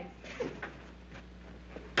 Thanks.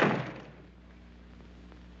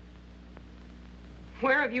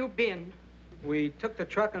 Where have you been? We took the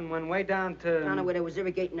truck and went way down to... Down to where they was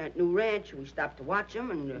irrigating that new ranch. We stopped to watch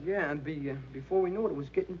them, and... Yeah, and before we knew it was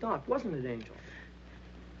getting dark, wasn't it, Angel?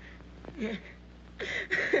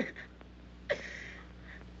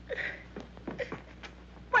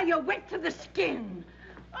 Well, you're wet to the skin.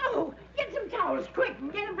 Oh, get some towels, quick,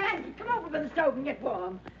 and get a blanket. Come over to the stove and get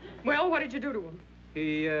warm. Well, what did you do to him?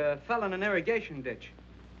 He fell in an irrigation ditch.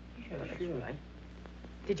 Yeah, that's right.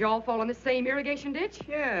 Did you all fall in the same irrigation ditch?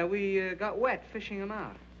 Yeah, we got wet fishing him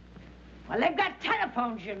out. Well, they've got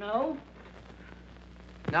telephones, you know.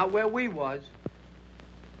 Not where we was.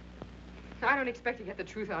 I don't expect to get the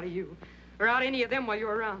truth out of you, or out of any of them while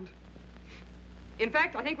you're around. In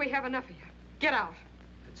fact, I think we have enough of you. Get out.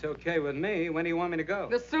 It's okay with me. When do you want me to go?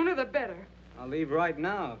 The sooner the better. I'll leave right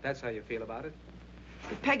now, if that's how you feel about it.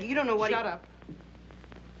 Peggy, you don't know what Shut up.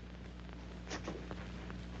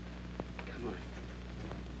 Come on.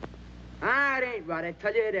 Ah, it ain't right. I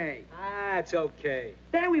tell you it ain't. Ah, it's okay.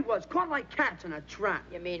 There we was, caught like cats in a trap.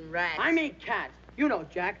 You mean rats? I mean cats. You know,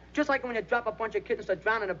 Jack. Just like when you drop a bunch of kittens to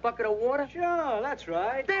drown in a bucket of water. Sure, that's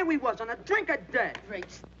right. There we was, on a drink of death.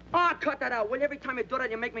 Ah, cut that out, will you? Every time you do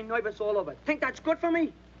that, you make me nervous all over. Think that's good for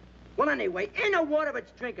me? Well, anyway, in the water,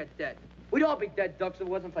 it's drink of death. We'd all be dead ducks if it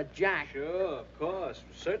wasn't for Jack. Sure, of course.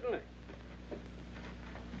 Certainly.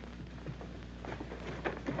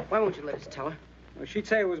 Why won't you let us tell her? Well, she'd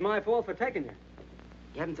say it was my fault for taking you.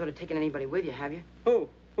 You haven't thought of taking anybody with you, have you? Who?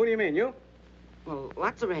 Who do you mean, you? Well,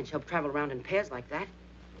 lots of ranch help travel around in pairs like that.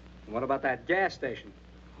 What about that gas station?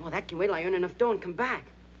 Oh, that can wait till I earn enough dough and come back.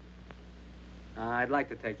 I'd like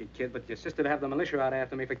to take you, kid, but your sister'd have the militia out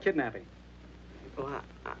after me for kidnapping. Well,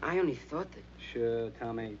 I only thought that... Sure,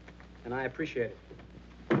 Tommy. And I appreciate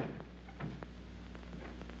it.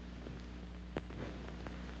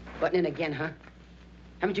 Butting in again, huh?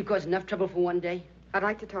 Haven't you caused enough trouble for one day? I'd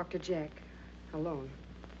like to talk to Jack. Alone.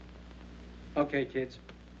 Okay, kids.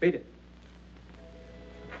 Beat it.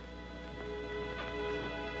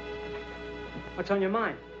 What's on your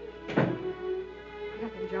mind?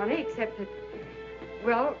 Nothing, Johnny, except that...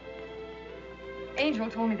 Well, Angel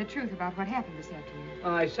told me the truth about what happened this afternoon.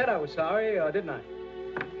 I said I was sorry, didn't I?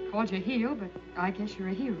 Called you a heel, but I guess you're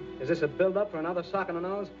a hero. Is this a build-up for another sock in the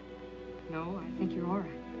nose? No, I think you're all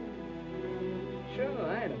right. Sure,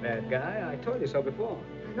 I ain't a bad guy. I told you so before.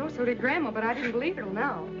 I know, so did Grandma, but I didn't believe it till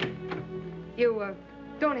now. You,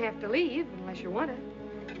 don't have to leave unless you want to.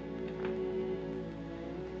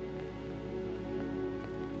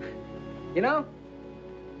 You know,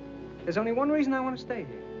 there's only one reason I want to stay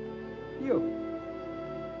here. You.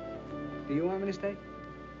 Do you want me to stay?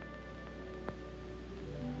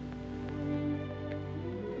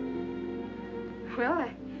 Well,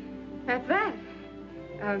 that's that.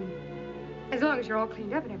 As long as you're all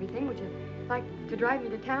cleaned up and everything, would you like to drive me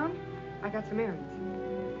to town? I got some errands.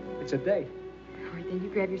 It's a date. All right, then you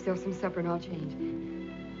grab yourself some supper and I'll change.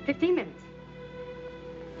 15 minutes.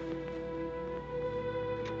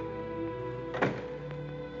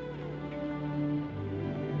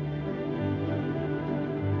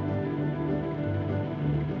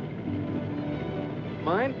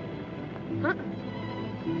 Mine? Huh?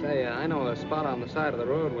 Say, I know a spot on the side of the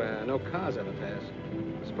road where no cars ever pass.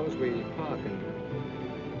 Suppose we park and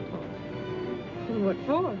talk. What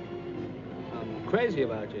for? I'm crazy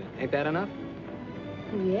about you. Ain't that enough?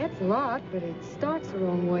 Yeah, it's a lot, but it starts the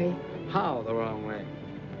wrong way. How the wrong way?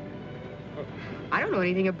 I don't know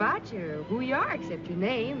anything about you, or who you are, except your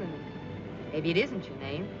name, and maybe it isn't your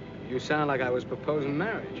name. You sound like I was proposing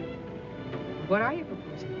marriage. What are you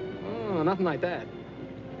proposing? Oh, nothing like that.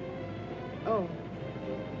 Oh.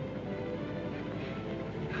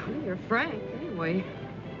 Well, you're frank, anyway.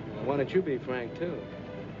 Well, why don't you be frank, too?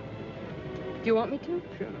 Do you want me to?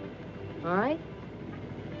 Sure. All right.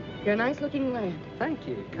 You're a nice-looking lad. Thank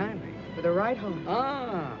you, kindly. With a right heart.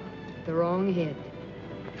 Ah. The wrong head.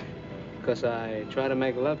 Because I try to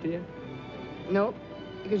make love to you? Nope.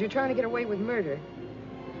 Because you're trying to get away with murder.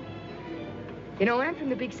 You know, I'm from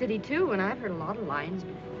the big city, too, and I've heard a lot of lines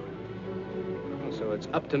before. Oh, so it's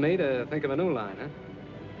up to me to think of a new line, huh?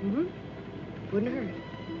 Mm-hmm. Wouldn't hurt.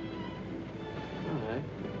 All right.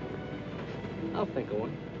 I'll think of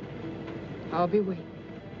one. I'll be waiting.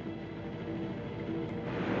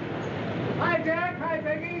 Hi, Jack. Hi,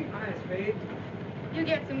 Peggy. Hi, Speed. You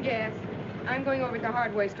get some gas. I'm going over to the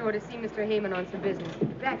hardware store to see Mr. Heyman on some business.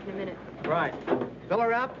 Back in a minute. Right. Fill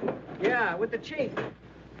her up? Yeah, with the chief.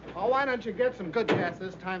 Oh, why don't you get some good gas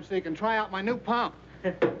this time so you can try out my new pump?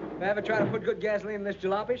 If I ever try to put good gasoline in this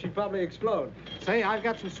jalopy, she'd probably explode. Say, I've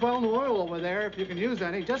got some swell new oil over there if you can use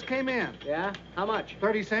any. Just came in. Yeah? How much?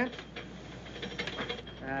 30 cents.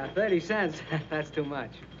 30 cents. That's too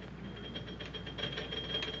much.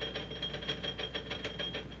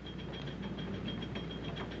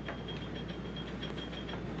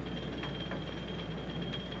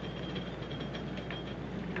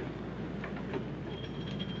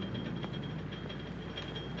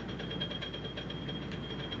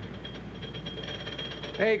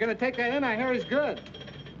 Hey, you gonna take that in? I hear he's good.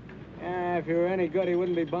 Yeah, if he were any good, he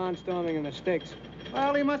wouldn't be barnstorming in the sticks.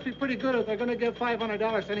 Well, he must be pretty good if they're gonna give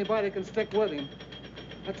 $500 to anybody that can stick with him.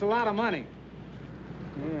 That's a lot of money.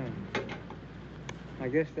 Yeah. I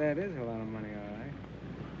guess that is a lot of money,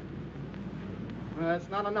 all right. It's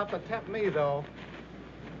not enough to tempt me, though.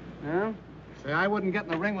 Well, Say, I wouldn't get in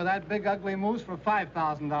the ring with that big, ugly moose for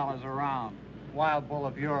 $5,000 a round. Wild bull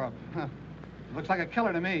of Europe. Looks like a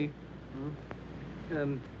killer to me.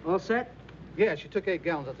 All set? Yeah, she took 8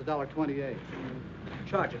 gallons. That's $1.28.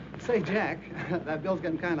 Charge it. Say, Jack, that bill's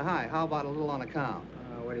getting kind of high. How about a little on account?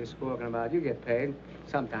 What are you squawking about? You get paid.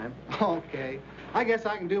 Sometime. Okay. I guess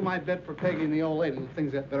I can do my bit for Peggy and the old lady.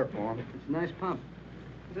 Things get better for them. It's a nice pump.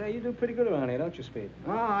 You do pretty good around here, don't you, Speed?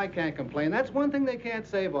 Oh, I can't complain. That's one thing they can't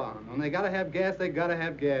save on. When they gotta have gas, they gotta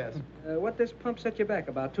have gas. What this pump set you back?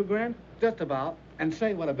 About $2,000? Just about. And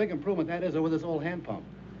say, what a big improvement that is over this old hand pump.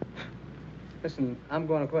 Listen, I'm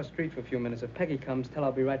going across the street for a few minutes. If Peggy comes, tell her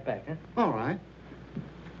I'll be right back, huh? All right.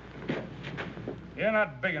 You're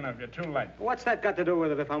not big enough. You're too late. What's that got to do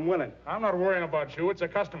with it if I'm willing? I'm not worrying about you. It's the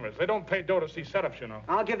customers. They don't pay dough to see setups, you know.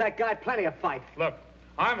 I'll give that guy plenty of fight. Look,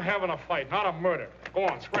 I'm having a fight, not a murder. Go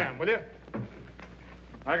on, scram, will you?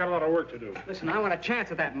 I got a lot of work to do. Listen, I want a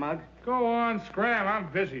chance at that mug. Go on, scram.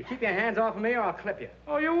 I'm busy. Keep your hands off of me or I'll clip you.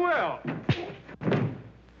 Oh, you will.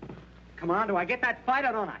 Come on, do I get that fight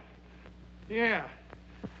or don't I? Yeah.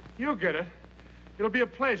 You'll get it. It'll be a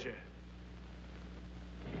pleasure.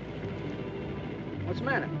 What's the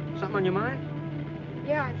matter? Something on your mind?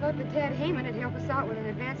 Yeah, I thought that Tad Heyman would help us out with an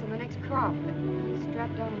advance on the next crop, but he's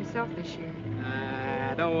strapped on himself this year.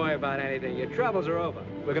 Don't worry about anything. Your troubles are over.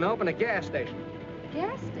 We're going to open a gas station.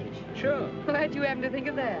 Gas station? Sure. Why'd you happen to think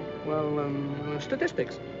of that? Well,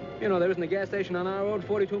 statistics. You know, there isn't a gas station on our road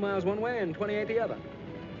 42 miles one way and 28 the other.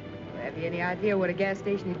 Have you any idea what a gas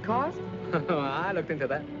station would cost? I looked into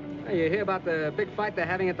that. Hey, you hear about the big fight they're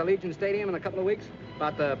having at the Legion Stadium in a couple of weeks?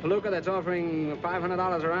 About the palooka that's offering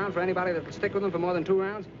 $500 a round for anybody that'll stick with them for more than 2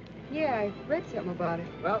 rounds? Yeah, I read something about it.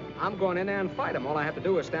 Well, I'm going in there and fight them. All I have to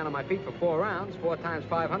do is stand on my feet for 4 rounds. 4 times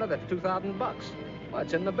 500, that's $2,000. Well,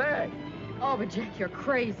 it's in the bag. Oh, but Jack, you're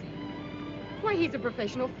crazy. Why, he's a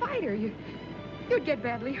professional fighter. You'd get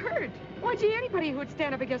badly hurt. Why, gee, anybody who would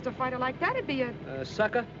stand up against a fighter like that would be a...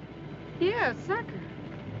 Sucker? Yeah, a sucker.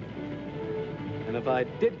 And if I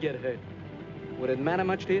did get hurt, would it matter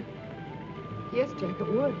much to you? Yes, Jack, it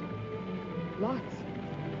would. Lots.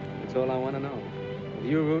 That's all I want to know. With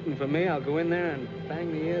you rooting for me, I'll go in there and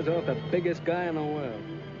bang the ears off the biggest guy in the world.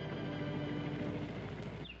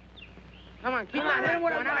 Come on, keep on. I don't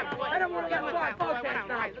want to get caught. Both hands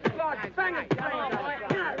now. Claude, bang it.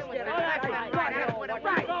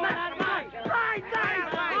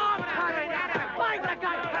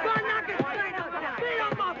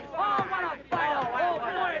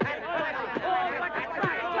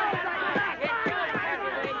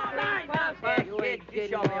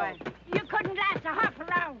 You couldn't last a half a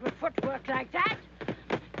round with footwork like that.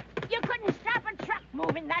 You couldn't stop a truck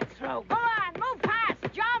moving that slow. Go on, move fast,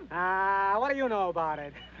 jump. What do you know about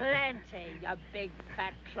it? Plenty, you big,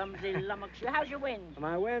 fat, clumsy lummox. How's your wind?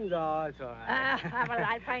 My wind? Oh, it's all right. Well,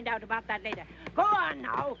 I'll find out about that later. Go on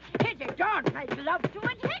now. Hit it. Don't make love to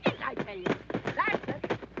it. Hit it, I tell you. That's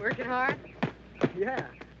it. Working hard? Yeah,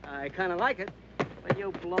 I kind of like it. Will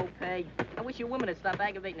you blow peg? I wish you women would stop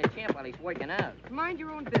aggravating the champ while he's working out. Mind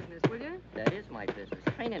your own business, will you? That is my business,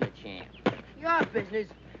 training the champ. Your business.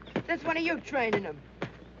 That's one of you training him.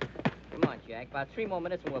 Come on, Jack. About 3 more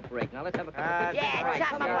minutes and we'll break. Now let's have a couple of... Yeah,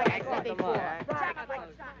 chop him like I said before. Chop him like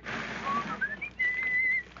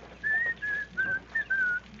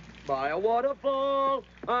By a waterfall,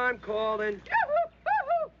 I'm calling.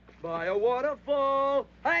 By a waterfall.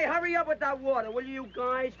 Hey, hurry up with that water, will you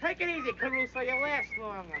guys? Take it easy, Caruso. You'll last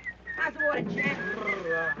longer. How's the water, champ?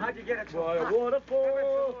 How'd you get it so By a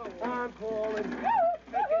waterfall, I'm calling. Take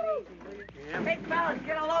it easy, will you? Hey, fellas,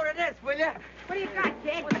 get a load of this, will you? What do you got,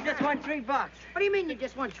 kid? I just won $3. What do you mean you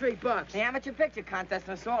just won $3? The amateur picture contest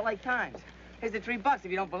in the Salt Lake Times. Here's the $3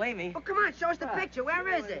 if you don't believe me. Oh, come on, show us the picture. Where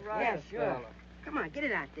is it? Yeah, sure. Come on, get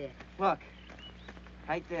it out there. Look,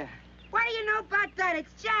 right there. What do you know about that?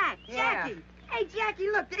 It's Jack. Yeah. Jackie. Hey, Jackie,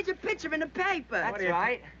 look, there's a picture in the paper. That's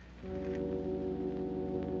right.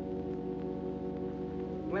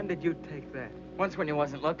 When did you take that? Once when you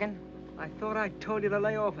wasn't looking. I thought I told you to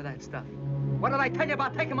lay off of that stuff. What did I tell you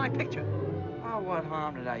about taking my picture? Oh, what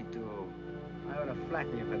harm did I do? I ought to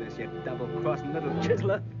flatten you for this, you double-crossing little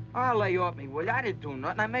chiseler. I'll lay off me, will you? I didn't do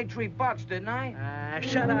nothing. I made $3, didn't I?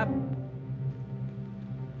 Shut up.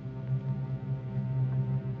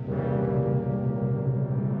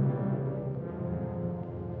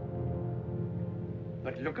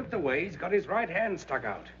 But look at the way he's got his right hand stuck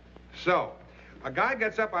out. So, a guy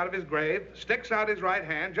gets up out of his grave, sticks out his right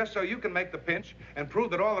hand just so you can make the pinch and prove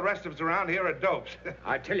that all the rest of us around here are dopes.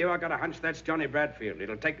 I tell you, I got a hunch that's Johnny Bradfield.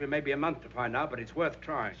 It'll take me maybe a month to find out, but it's worth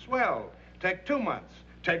trying. Swell. Take 2 months.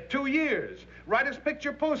 Take 2 years. Write us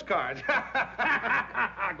picture postcards.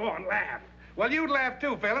 Go on, laugh. Well, you'd laugh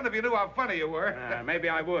too, Phelan, if you knew how funny you were. Maybe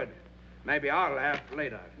I would. Maybe I'll laugh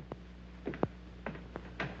later.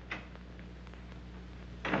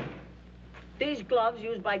 These gloves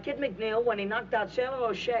used by Kid McNeil when he knocked out Sailor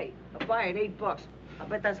O'Shea. A buy at $8. I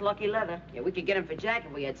bet that's lucky leather. Yeah, we could get him for Jack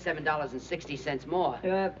if we had $7.60 more.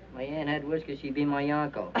 Yep. My aunt had whiskers, she'd be my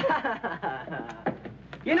uncle.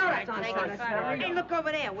 You know that's on Sunday. Hey, look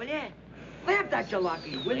over there, will you? Laugh that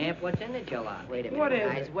jalopy, will you? Lamp, what's in the jalopy? Wait a minute, What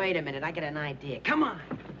is guys. it? Wait a minute. I got an idea. Come on.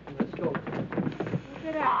 Let's go.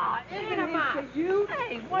 Look at him.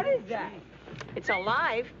 Hey, what is that? It's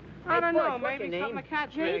alive. I don't know. What's Maybe your something name? to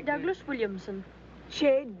catch J. Douglas Williamson.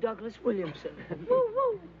 J. Douglas Williamson. Woo,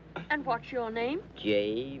 woo. And what's your name?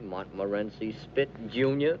 J. Montmorency Spit, Jr.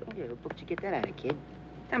 Yeah, what book did you get that out of, kid?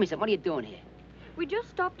 Tell me something. What are you doing here? We just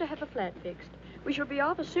stopped to have a flat fixed. We shall be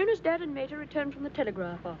off as soon as Dad and Mater return from the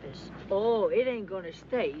telegraph office. Oh, it ain't gonna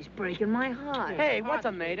stay. He's breaking my heart. Hey, what's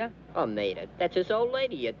a mater? Oh, Mater, that's his old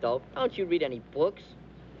lady, you dope. Don't you read any books?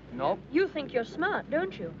 Nope. You think you're smart,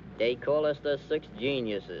 don't you? They call us the Six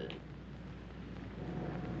Geniuses.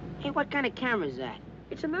 Hey, what kind of camera is that?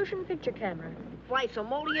 It's a motion picture camera. Why,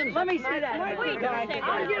 some Oleans? Let me see that. Wait a second.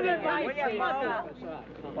 I'll give it my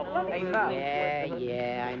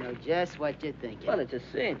Yeah, I know just what you're thinking. Well, it's a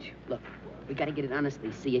cinch. Look, we gotta get it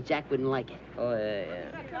honestly. See ya, Jack wouldn't like it. Oh,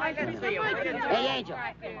 yeah. Hey, Angel.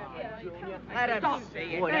 Let him see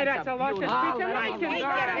it. Hey, that's a lot to speak to Lincoln. Get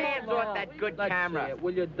our hands off that good camera.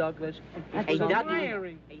 Will you, Douglas? Hey, Doug.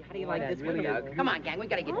 Wiring. Hey, how do you like this one? Come on, gang. We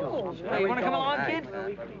gotta get going. Hey, you wanna come along, kid?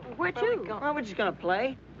 Where to? Well, we're just gonna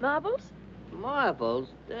play. Marbles? Marbles?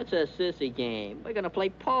 That's a sissy game. We're gonna play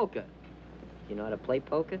poker. You know how to play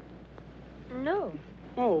poker? No.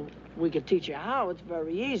 Oh, we could teach you how. It's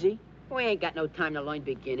very easy. We ain't got no time to learn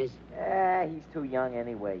beginners. He's too young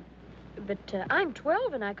anyway. But I'm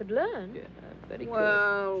 12 and I could learn. Yeah, I bet he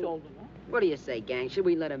Well, what do you say, gang? Should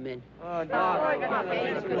we let him in? Oh, Come on,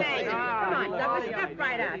 Douglas. Step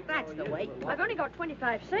right out. That's the way. I've only got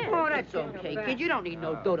 25 cents. Oh, that's okay, kid. You don't need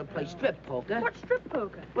no dough to play strip poker. What's strip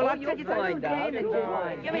poker? Well, I'll tell you the find out.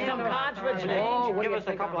 Give me some cards for change. Oh, Give us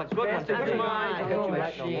a couple of good ones. That's mine. I'll get you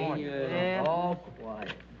right no more. Yeah. Oh,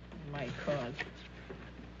 quiet. My cards.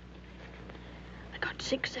 I got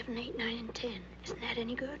 6, 7, 8, 9, and 10. Isn't that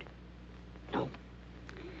any good? No,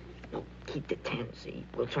 keep the 10, see?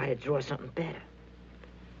 We'll try to draw something better.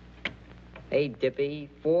 Hey, Dippy,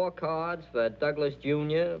 4 cards for Douglas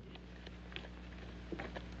Jr.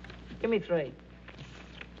 Give me 3.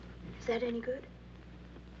 Is that any good?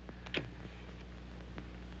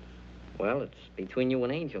 Well, it's between you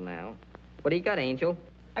and Angel now. What do you got, Angel?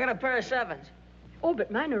 I got a pair of 7s. Oh,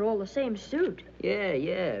 but mine are all the same suit.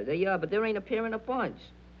 Yeah, they are, but there ain't a pair in a bunch.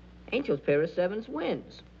 Angel's pair of 7s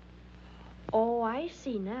wins. Oh, I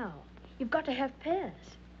see now. You've got to have pairs.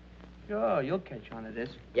 Sure, you'll catch on to this.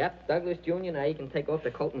 Yep, Douglas Jr. Now you can take off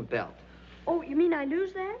the coat and belt. Oh, you mean I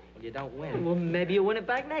lose that? You don't win. Well, maybe you win it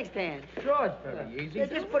back next hand. Sure, it's very easy. Yeah,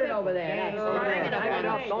 just put it over there. That's all. Hang it up on the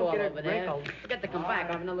Don't wall get it over there. wrinkled. Forget to come back.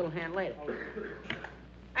 I'll have another little hand later.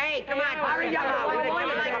 Hey, come on. Hurry up. Come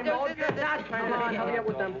on, hurry up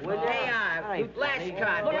with them. Hey, last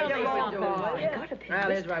card. What are you doing? Well,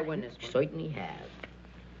 here's where I win this one. Certainly has.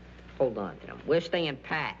 Hold on to them. We're staying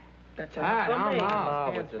pat. That's all right. I'm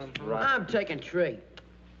out. with this rust. I'm taking 3.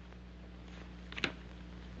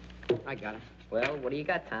 I got it. Well, what do you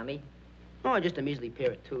got, Tommy? Oh, just a measly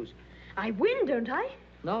pair of 2s. I win, don't I?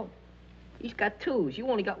 No. He's got 2s. You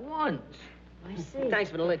only got 1s. I see. Thanks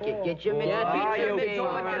for the lick, kid. Get your mitts.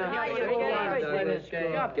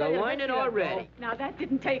 You're learning already. Now, that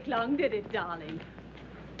didn't take long, did it, darling?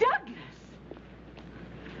 Douglas!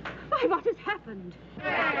 Why, what has happened?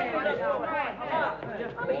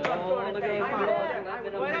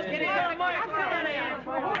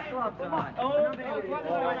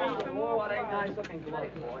 What a nice looking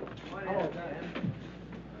glove, boy.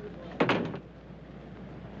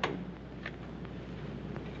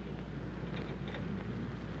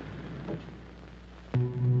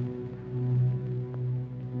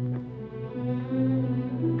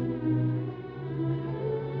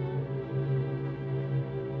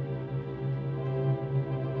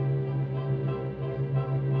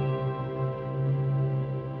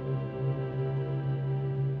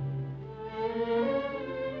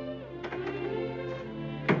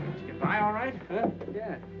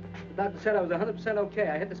 Yeah. The doctor said I was 100% okay.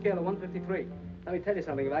 I hit the scale of 153. Let me tell you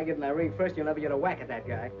something. If I get in that ring first, you'll never get a whack at that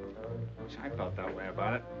guy. Wish I felt that way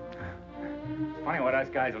about it. It's funny what us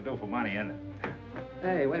guys will do for money, isn't it?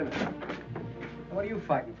 Hey, wait a minute. What are you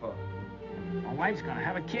fighting for? My wife's gonna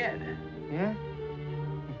have a kid. Yeah?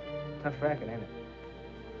 Tough racket, ain't it?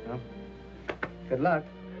 Well, good luck.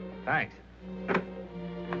 Thanks.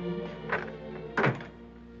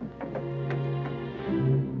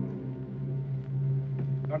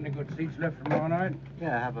 Got any good seats left for tomorrow night?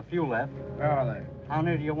 Yeah, I have a few left. Where are they? How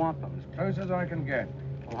near do you want them? As close as I can get.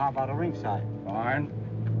 Well, how about a ringside? Fine.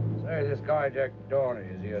 Say, this guy Jack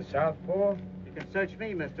Dorney, is he a southpaw? You can search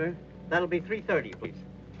me, mister. That'll be 3:30, please.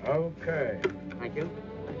 Okay. Thank you.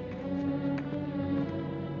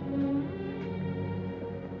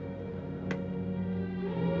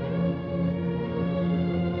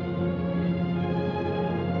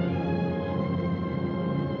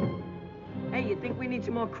 Hey, you think we need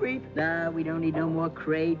some more creep? Nah, we don't need no more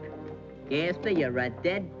crepe. Gaster, you're a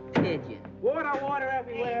dead pigeon. Water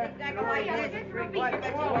everywhere.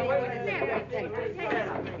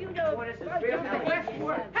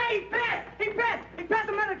 Hey, he passed! He passed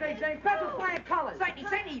the medical exam. He passed with flying colors. He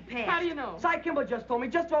said he passed. How do you know? Cy Kimball just told me,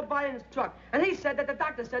 just drove by in his truck. And he said that the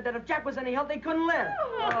doctor said that if Jack was any help, they couldn't live.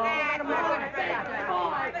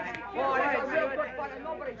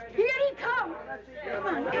 Here he comes. Come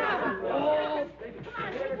on, come on.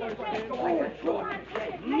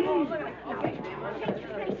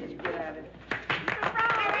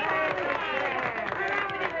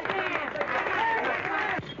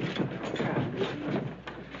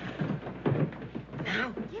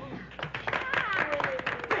 Now?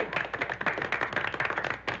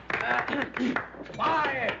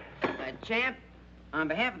 Quiet! Champ, on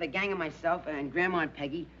behalf of the gang and myself and Grandma and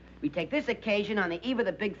Peggy, we take this occasion on the eve of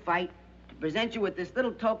the big fight to present you with this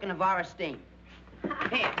little token of our esteem.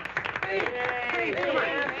 Here.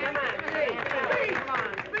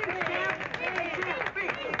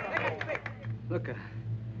 Look,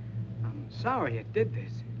 I'm sorry you did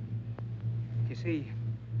this. You see,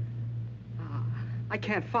 I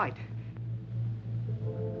can't fight.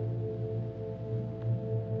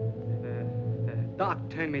 The doc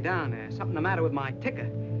turned me down. There's something the matter with my ticker.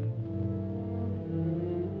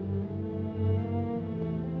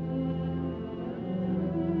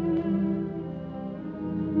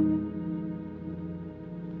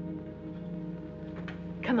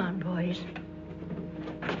 Come on, boys.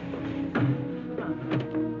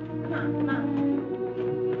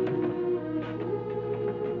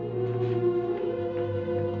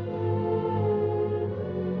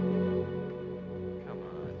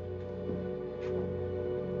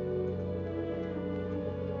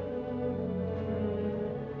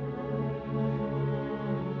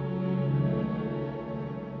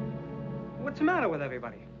 What's the matter with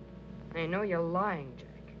everybody? I know you're lying,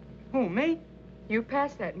 Jack. Who, me? You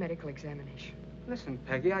passed that medical examination. Listen,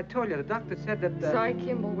 Peggy, I told you the doctor said that... Cy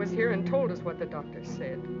Kimball was here and told us what the doctor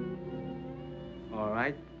said. All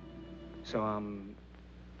right. So I'm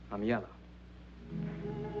yellow.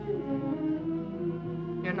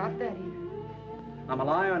 You're not that either. I'm a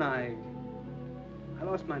liar and I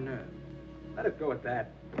lost my nerve. Let it go at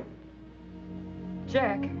that.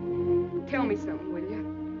 Jack, tell me something, will you?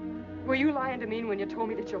 Were you lying to me when you told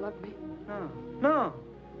me that you loved me? No.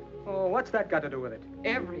 Oh, what's that got to do with it?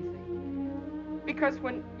 Everything. Because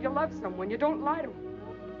when you love someone, you don't lie to them.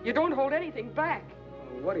 You don't hold anything back.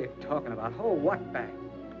 Oh, what are you talking about? Hold what back?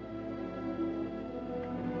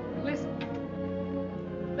 Listen.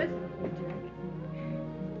 Listen, Jack.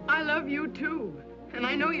 I love you, too. And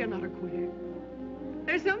I know you're not a quitter.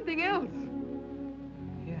 There's something else.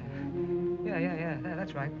 Yeah,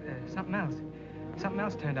 that's right. Something else. Something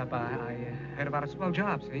else turned up. I heard about a swell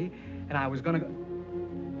job, see? And I was gonna go...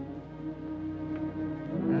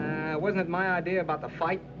 wasn't it my idea about the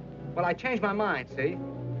fight? Well, I changed my mind, see?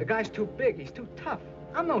 The guy's too big. He's too tough.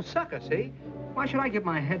 I'm no sucker, see? Why should I get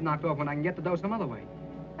my head knocked off when I can get the dough some other way?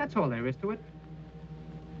 That's all there is to it.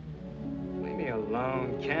 Leave me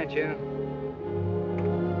alone, can't you?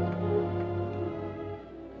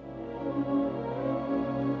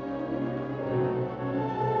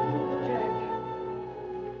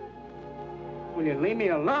 Will you leave me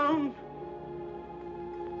alone?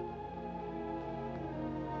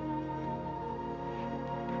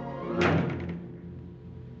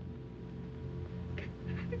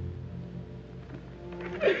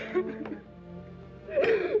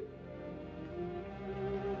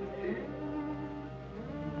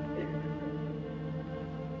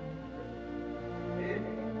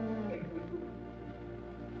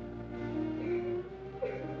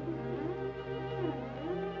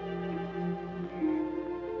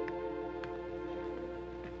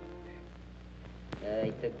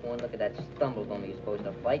 He took one look at that stumble bum he was supposed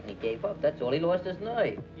to fight, and he gave up. That's all. He lost his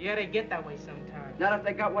nerve. Yeah, they get that way sometimes. Not if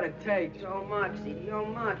they got what it takes. Yo, Moxie, yo,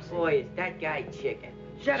 Moxie. Boy, is that guy chicken.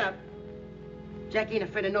 Shut up. Jack ain't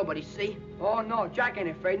afraid of nobody, see? Oh, no, Jack ain't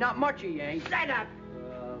afraid. Not much he ain't. Shut up.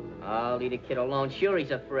 I'll leave the kid alone. Sure,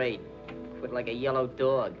 he's afraid. foot like a yellow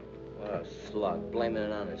dog. What a slug, blaming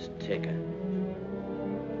it on his ticker.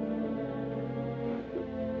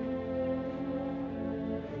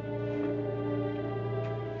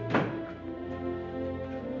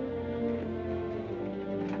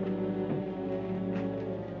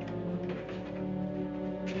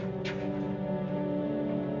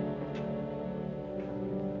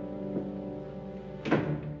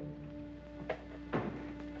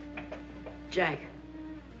 Jack.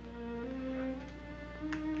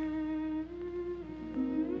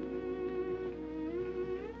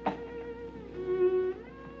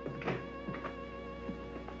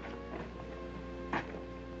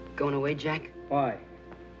 Going away, Jack? Why?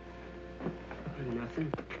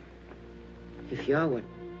 Nothing. If you are, what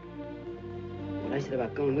I said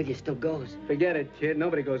about going with you still goes. Forget it, kid.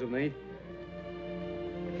 Nobody goes with me.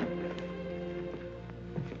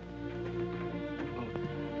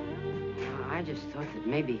 I just thought that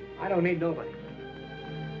maybe... I don't need nobody.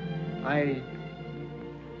 I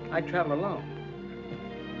travel alone.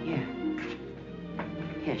 Yeah.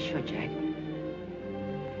 Yeah, sure, Jack.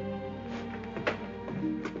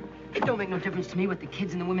 It don't make no difference to me what the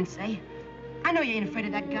kids and the women say. I know you ain't afraid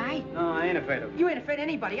of that guy. No, I ain't afraid of him. You ain't afraid of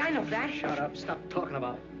anybody. I know that. Shut up. Stop talking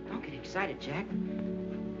about it. Don't get excited, Jack.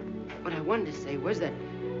 What I wanted to say was that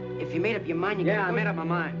if you made up your mind, you Yeah, I made up my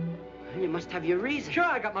mind. You must have your reasons. Sure,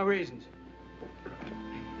 I got my reasons.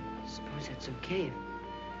 Suppose that's okay if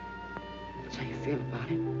that's how you feel about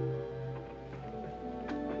it.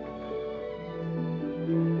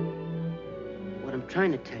 What I'm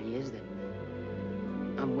trying to tell you is that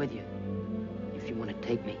I'm with you if you want to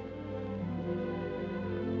take me.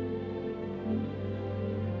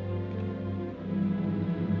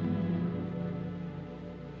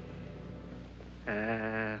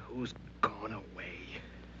 Who's gone away?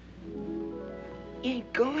 You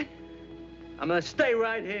ain't going? I'm gonna stay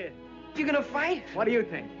right here. You gonna fight? What do you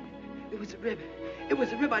think? It was a rib. It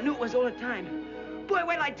was a rib. I knew it was all the time. Boy,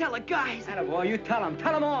 wait till I tell the guys. Attaboy, you tell them.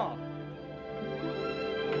 Tell them all.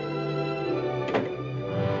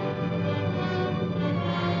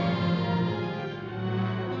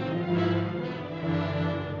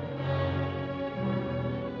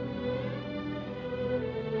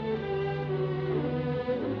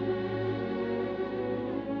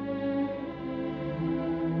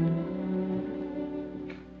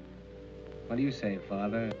 What do you say,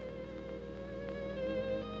 Father?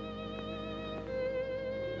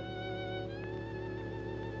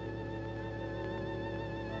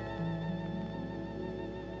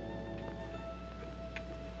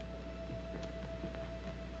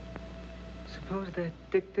 Suppose that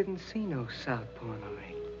Dick didn't see no southpaw in the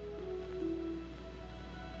ring.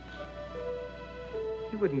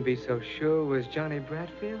 He wouldn't be so sure it was Johnny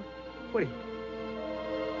Bradfield, would he?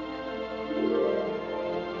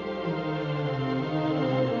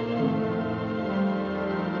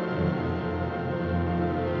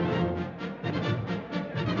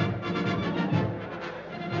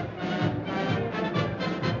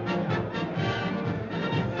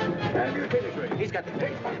 He's got the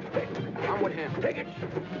tape. I'm with him. Take it.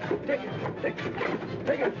 Take it. Take it.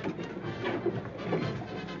 Take it.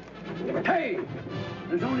 Hey!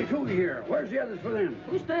 There's only two here. Where's the others for them?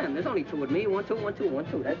 Who's them? There's only two with me. 1, 2, 1, 2, 1,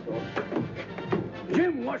 2. That's all.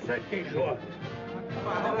 Jim, what's that gate for?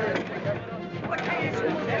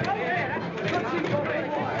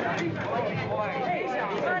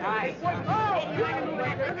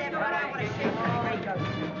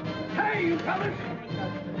 Hey, you fellas!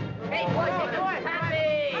 Hey, boys, happy!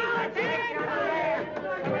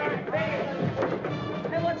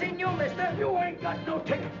 Hey, what's in you, mister? You ain't got no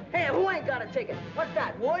ticket. Hey, who ain't got a ticket? What's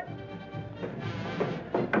that, Wood?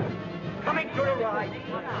 Coming to the ride.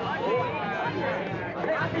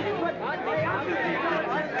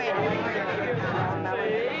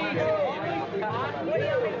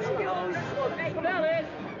 Fellas!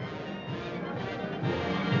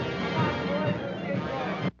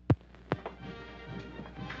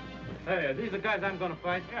 Hey, are these the guys I'm gonna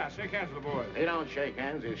fight? Yeah, shake hands with the boys. He don't shake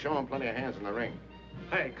hands. He'll show him plenty of hands in the ring.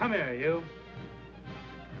 Hey, come here, you.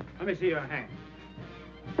 Let me see your hand.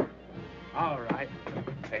 All right.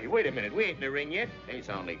 Hey, wait a minute. We ain't in the ring yet. He's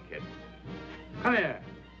only kidding. Come here.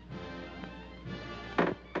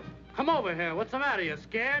 Come over here. What's the matter? You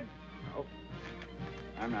scared? No.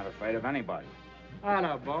 I'm not afraid of anybody.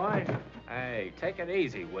 Hello, boy. Hey, take it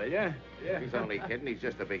easy, will you? Yeah. He's only kidding. He's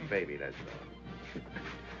just a big baby, that's all.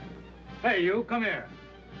 Hey, you, come here.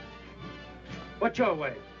 What's your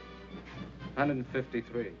weight?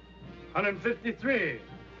 153. 153.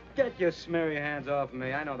 Get your smeary hands off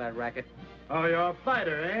me. I know that racket. Oh, you're a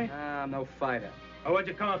fighter, eh? I'm no fighter. Or what'd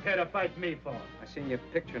you come up here to fight me for? I seen your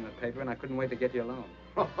picture in the paper, and I couldn't wait to get you alone.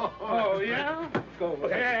 Oh, yeah? Go away.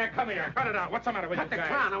 Yeah, come here. Cut it out. What's the matter with you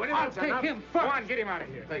guys? I'll take him first. Go on, get him out of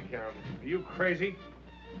here. Take care of him. Are you crazy?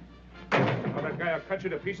 Well, that guy will cut you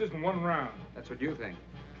to pieces in one round. That's what you think.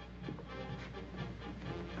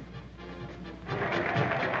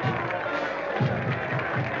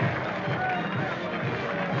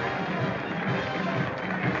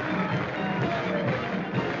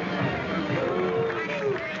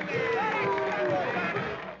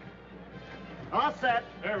 All set.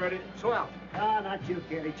 They're ready. Swell. Ah, not you,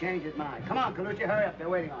 kid. He changed his mind. Come on, Colucci, hurry up. They're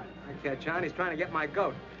waiting on you. Okay, John, he's trying to get my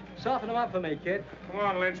goat. Soften him up for me, kid. Come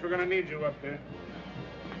on, Lynch. We're going to need you up there.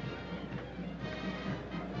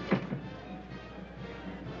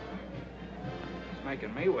 He's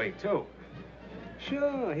making me wait, too.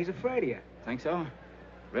 Sure, he's afraid of you. Think so?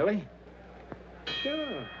 Really?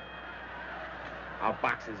 Sure. I'll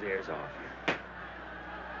box his ears off.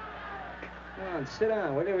 Come on, sit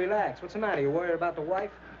down. Will you relax? What's the matter? You worried about the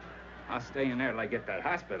wife? I'll stay in there till I get that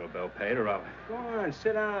hospital bill paid, or I'll... Go on,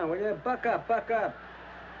 sit down, will you? Buck up, buck up.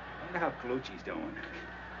 Wonder how Colucci's doing.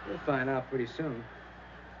 You'll find out pretty soon.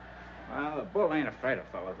 Well, the bull ain't afraid of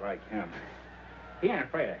fellas like him. He ain't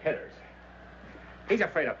afraid of hitters. He's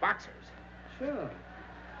afraid of boxers. Sure.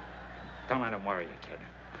 Don't let him worry you, kid.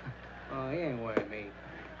 Oh, he ain't worried me.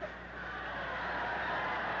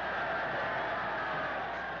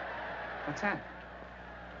 What's that?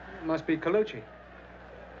 It must be Colucci.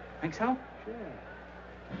 Think so? Sure.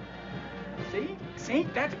 See? See?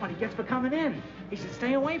 That's what he gets for coming in. He should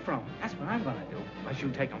stay away from him. That's what I'm gonna do. Unless you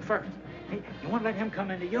take him first. Hey, you want to let him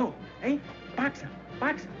come into you. Hey, box him.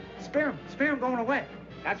 Box him. Spear him going away.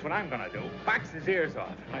 That's what I'm gonna do. Box his ears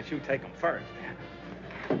off. Unless you take him first.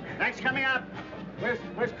 Thanks for coming out.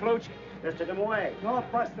 Where's Colucci? Just took him away. No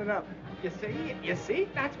busting up. You see?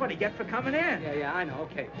 That's what he gets for coming in. Yeah, I know.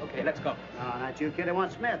 Okay, let's go. No, not you, kid. I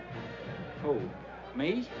want Smith. Who?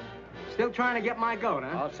 Me? Still trying to get my goat,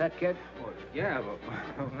 huh? All set, kid? Well, yeah,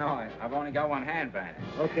 but no, I've only got one hand bandaged.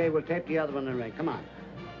 Okay, we'll tape the other one in the ring. Come on.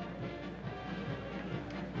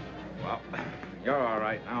 Well, you're all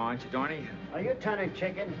right now, aren't you, Dorney? Are you turning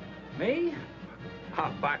chicken? Me?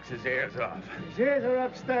 I'll box his ears off. His ears are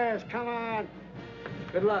upstairs. Come on.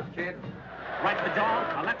 Good luck, kid. Right to the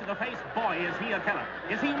jaw, a left to the face. Boy, is he a killer.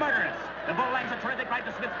 Is he murderous? The bull lands a terrific right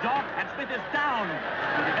to Smith's jaw, and Smith is down.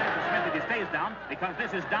 It'll be better for Smith if he stays down, because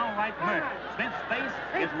this is downright murder. Smith's face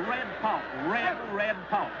is red pulp. Red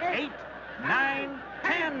pulp. 8, 9,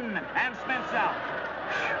 10, and Smith's out.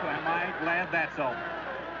 Am I glad that's over.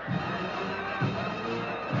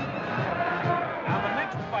 Now, the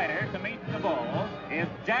next fighter to meet the bull is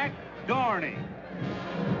Jack Dorney.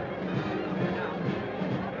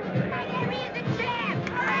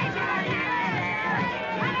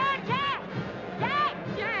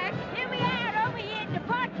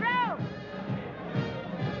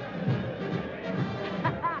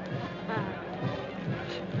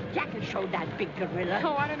 Show that big gorilla.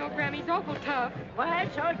 Oh, I don't know, Grammy's awful tough. Well,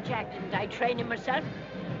 so Jack, didn't I train him myself?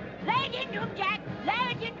 Lay into him, Jack!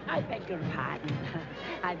 Lay into... I beg your pardon.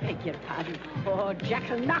 I beg your pardon. Oh,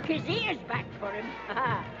 Jack'll knock his ears back for him.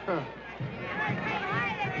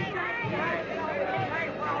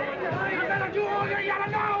 You better do all you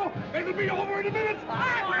gotta know! It'll be over in a minute!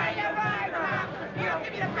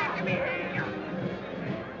 Give me the back of me!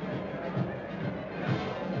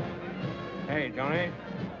 Hey, Johnny.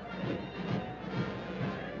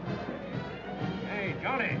 Hey,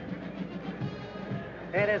 Johnny.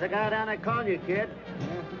 Hey, there's a guy down there calling you, kid.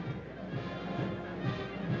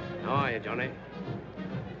 How are you, Johnny?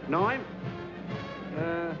 Know him?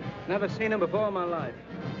 Never seen him before in my life.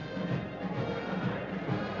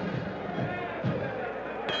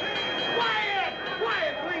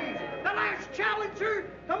 Quiet, please. The last challenger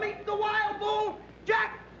to meet the wild bull,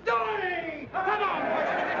 Jack Dorney. Come on.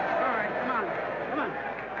 All right, come on.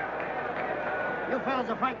 You fellas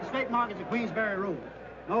are fighting straight markets at Queensberry Road.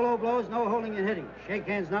 No low blows, no holding and hitting. Shake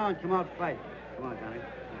hands now and come out fighting. Come on, Johnny.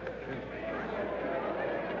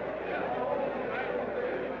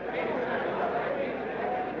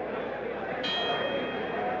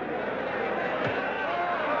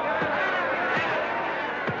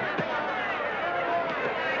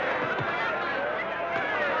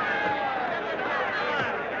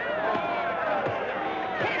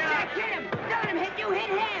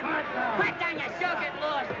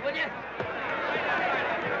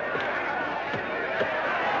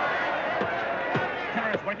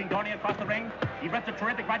 Dorney across the ring. He rests a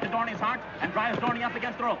terrific right to Dorney's heart and drives Dorney up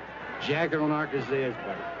against the rope. Jack will knock his ears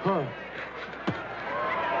back. Huh.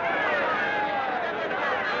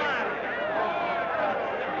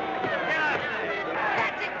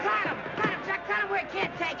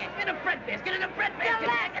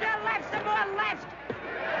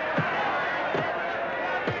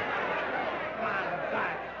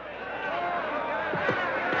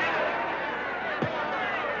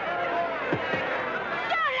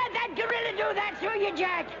 That's who you,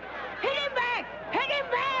 Jack. Hit him back! Hit him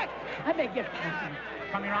back! I beg your pardon.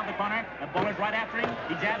 Coming around the corner. The bowler's right after him.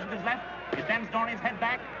 He jabs with his left. He sends Dorney's head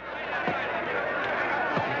back.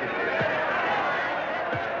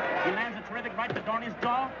 He lands a terrific right to Dorney's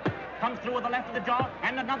jaw. Comes through with the left of the jaw.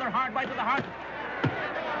 And another hard right to the heart.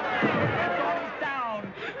 And Dorney's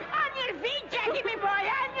down. On your feet, Jackie, me boy,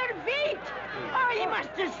 on your feet! Oh, he must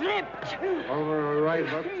have slipped. Over a right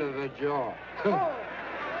hook to the jaw. Oh.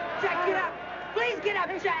 Jack, get up. Please get up,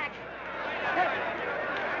 Jack.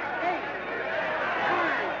 Hey.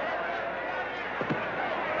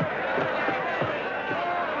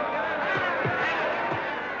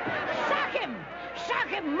 Sock him! Sock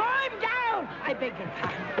him! Mow him down! I beg your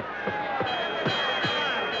pardon.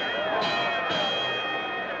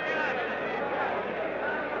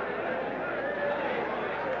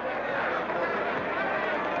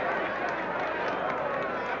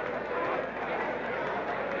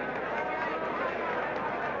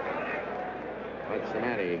 What's the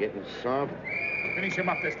matter? You getting soft? Finish him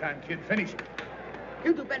up this time, kid. Finish him.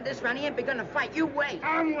 You do better this round. He ain't begun to fight. You wait.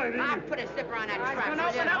 I'm waiting. I'll put a zipper on that trap. Gonna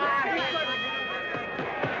open up.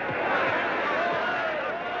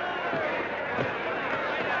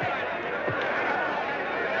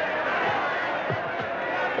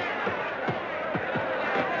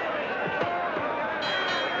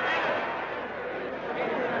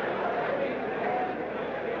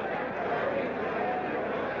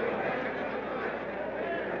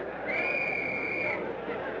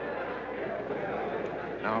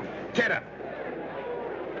 Now, get up.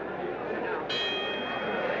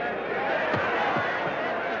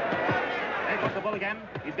 There goes the bull again.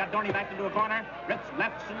 He's got Dorney backed into a corner. Rips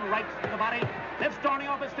lefts and rights to the body. Lifts Dorney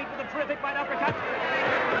off his feet with a terrific right uppercut.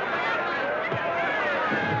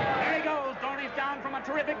 There he goes. Dorney's down from a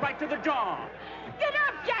terrific right to the jaw. Get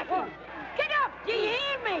up, Jackie! Get up! Do you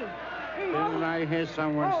hear me? Didn't I hear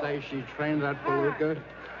someone say she trained that palooka?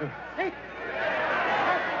 He's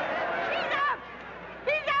up!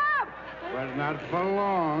 He's up! But not for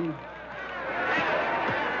long.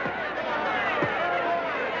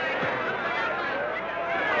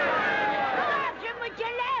 Watch him with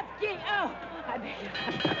your left! Oh, I beg your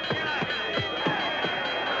pardon.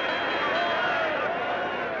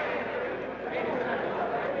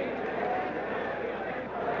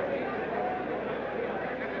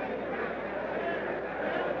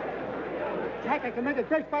 Jack, I can make a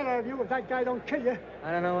great fighter of you if that guy don't kill you.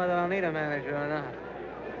 I don't know whether I'll need a manager or not.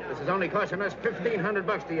 This is only costing us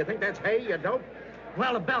 $1,500. Do you think that's hay, you dope?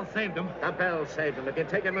 Well, the bell saved him. The bell saved him. If you'd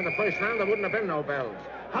taken him in the first round, there wouldn't have been no bells.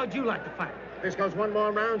 How'd you like to fight? If this goes one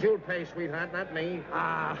more round, you'll pay, sweetheart, not me.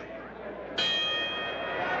 Ah.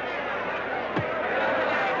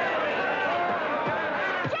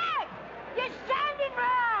 Jack! You're standing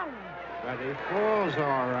wrong! But he falls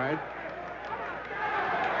all right.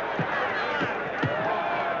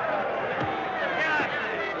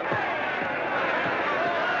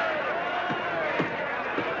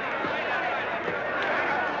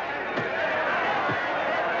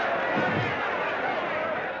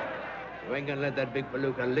 You ain't gonna let that big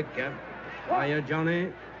palooka lick you. Are you,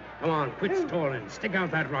 Johnny? Come on, quit stalling. Stick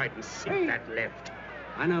out that right and sink that left.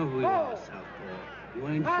 I know who you are, Southpaw. You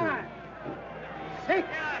ain't 5, fool. 6,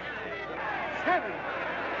 7,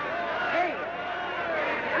 8,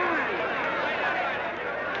 9.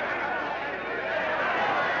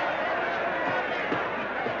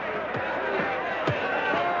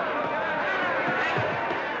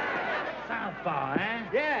 Southpaw, eh?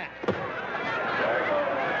 Yeah.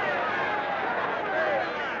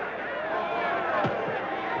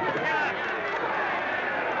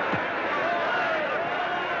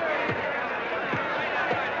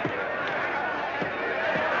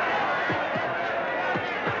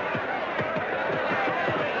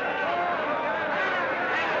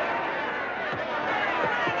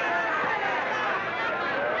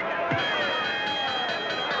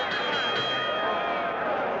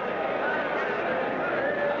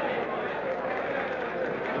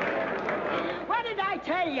 What did I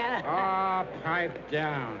tell you? Ah, pipe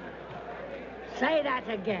down. Say that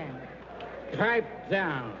again. Pipe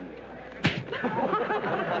down.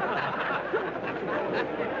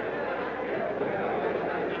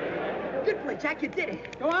 Good boy, Jack. You did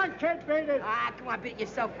it. Go on, kid, beat it. Ah, come on, beat it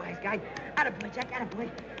yourself, wise guy. Attaboy, Jack, attaboy.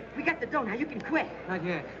 We got the dough now. You can quit. Not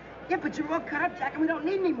yet. Yeah, but you're all cut up, Jack, and we don't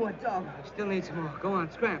need any more dough. I still need some more. Go on,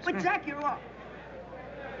 scram. But, Jack, you're all...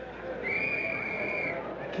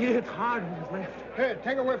 Kid hit hard with his left. Here,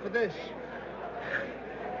 take a whiff of this.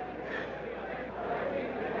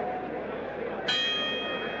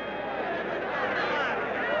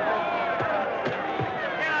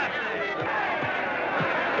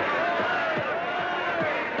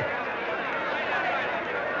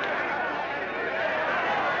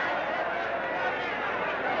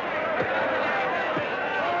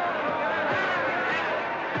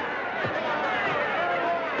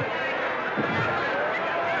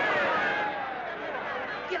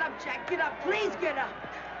 Get up, Jack. Get up. Please get up.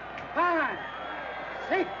 5,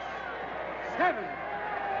 6, 7,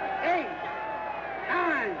 8,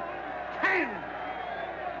 9, 10.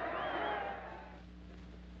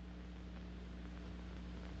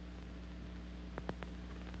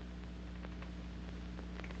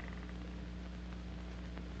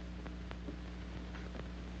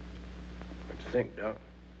 What do you think, Doc?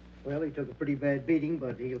 Well, he took a pretty bad beating,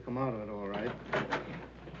 but he'll come out of it all right.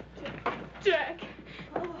 Jack.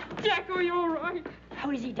 Jack, are you all right?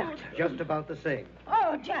 How is he, Doctor? Just about the same.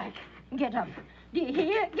 Oh, Jack, get up. Do you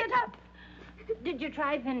hear? Get up. Did you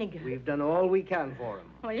try vinegar? We've done all we can for him.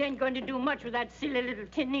 Well, you ain't going to do much with that silly little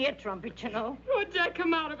tin ear trumpet, you know. Oh, Jack,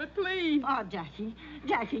 come out of it, please. Oh, Jackie,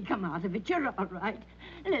 come out of it. You're all right.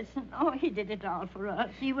 Listen, he did it all for us.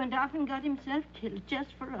 He went off and got himself killed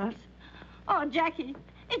just for us. Oh, Jackie,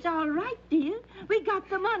 it's all right, dear. We got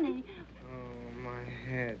the money. Oh, my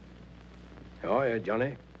head. How are you,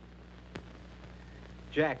 Johnny?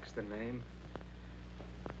 Jack's the name.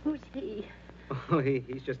 Who's he? Oh,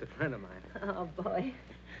 he's just a friend of mine. Oh, boy.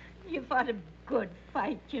 You fought a good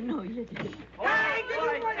fight, you know you did. Hey,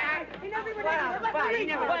 he never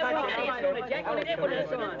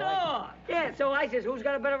Yeah, so I says, who's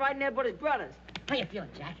got a better right in there but his brothers? How you feeling,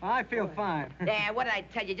 Jack? I feel fine. Yeah, what did I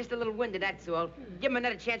tell you? Just a little winded, that's all. Give him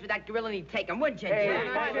another chance with that gorilla and he'd take him, wouldn't you, Jack?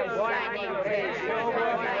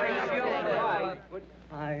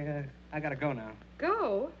 I gotta go now.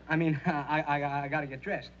 Go? I mean, I gotta get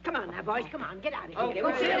dressed. Come on now, boys. Come on. Get out of here. Okay,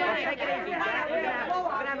 we'll see you later. Take it easy, Jack. We're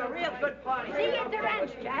gonna have a real good party. See you at the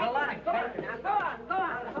ranch, Jack. Go on, go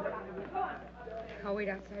on. I'll wait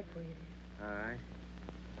outside for you. All right.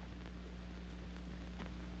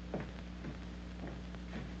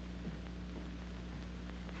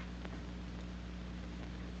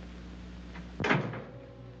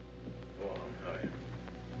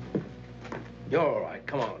 You're all right.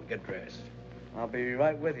 Come on, get dressed. I'll be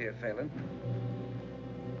right with you, Phelan.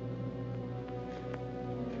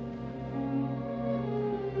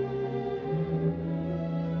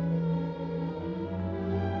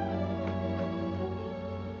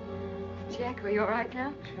 Jack, are you all right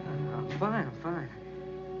now? I'm fine.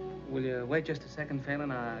 Will you wait just a second,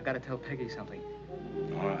 Phelan? I gotta tell Peggy something.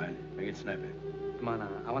 All right. Make it snappy. Come on,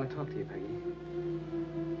 I want to talk to you, Peggy.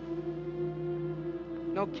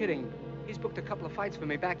 No kidding. He's booked a couple of fights for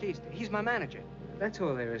me back east. He's my manager. That's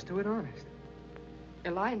all there is to it, honest.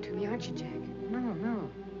 You're lying to me, aren't you, Jack? No.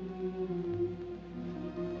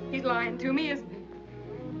 He's lying to me, isn't he?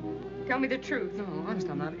 Tell me the truth. No, honest,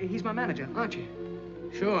 I'm not. He's my manager, aren't you?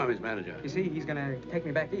 Sure, I'm his manager. You see, he's gonna take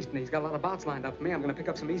me back east, and he's got a lot of bouts lined up for me. I'm gonna pick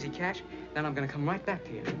up some easy cash, then I'm gonna come right back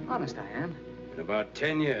to you. Honest, I am. In about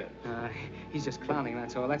 10 years. He's just clowning,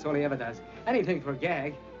 that's all. That's all he ever does. Anything for a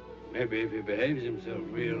gag. Maybe if he behaves himself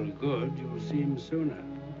real good, you'll see him sooner.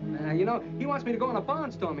 You know, he wants me to go on a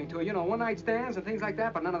barnstorming tour, you know, one-night stands and things like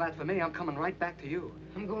that, but none of that for me. I'm coming right back to you.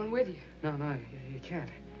 I'm going with you. No, you can't.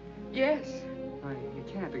 Yes. No, you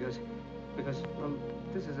can't because, well,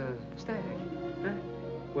 this is a stag. Huh?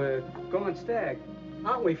 We're going stag,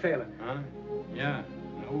 aren't we, Phelan? Huh? Yeah,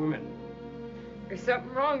 no women. There's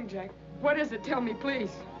something wrong, Jack. What is it? Tell me,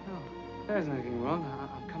 please. No, there's nothing wrong.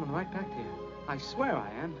 I'm coming right back to you. I swear I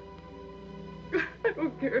am. I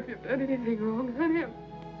don't care if you've done anything wrong, honey.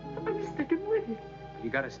 I'm sticking with you. You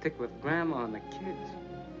gotta stick with Grandma and the kids.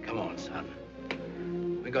 Come on, son.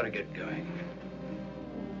 We gotta get going.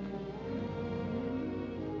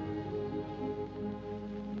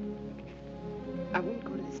 I won't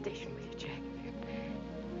go to the station with you,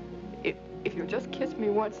 Jack. If you'll just kiss me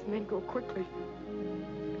once and then go quickly.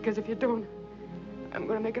 Because if you don't, I'm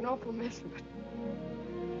going to make an awful mess of it.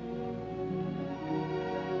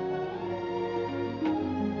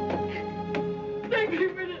 Take me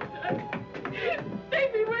with you, Jack.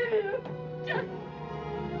 Take me with you, Jack.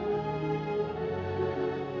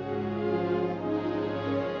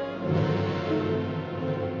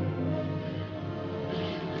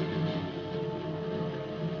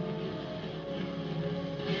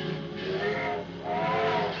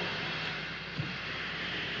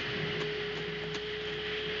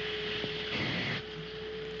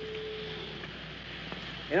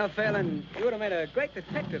 You know, Phelan, you would have made a great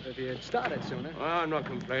detective if you had started sooner. Well, I'm not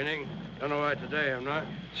complaining. Done all right today, I'm not.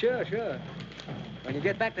 Sure. When you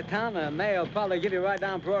get back to town, the mayor will probably give you right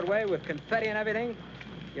down Broadway with confetti and everything.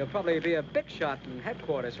 You'll probably be a big shot in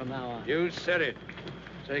headquarters from now on. You said it.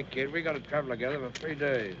 Say, kid, we got to travel together for 3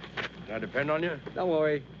 days. Can I depend on you? Don't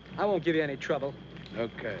worry. I won't give you any trouble.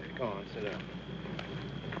 Okay. Come on, sit down.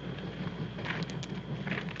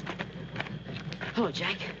 Hello,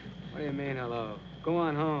 Jack. What do you mean, hello? Go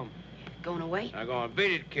on home. Going away? Now go on,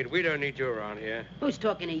 beat it, kid. We don't need you around here. Who's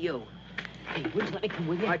talking to you? Hey, would you let me come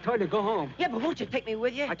with you? I told you to go home. Yeah, but won't you take me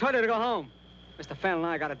with you? I told you to go home. Mr. Fallon and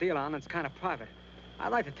I got a deal on, and it's kind of private.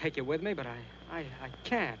 I'd like to take you with me, but I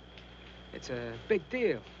can't. It's a big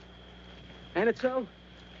deal. Ain't it so?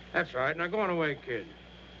 That's right. Now go on away, kid.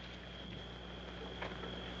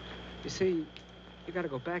 You see, you got to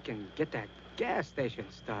go back and get that gas station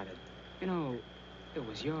started. You know, it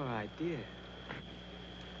was your idea.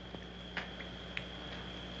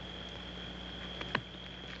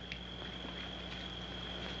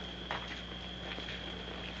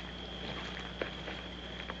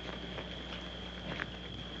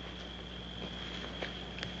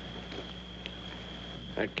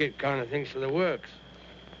 That kid kind of thinks for the works.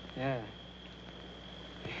 Yeah.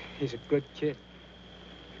 He's a good kid.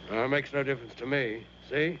 It makes no difference to me.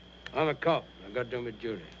 See? I'm a cop. I've got to do my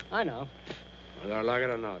duty. I know. Whether I like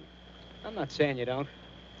it or not. I'm not saying you don't.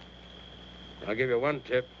 I'll give you one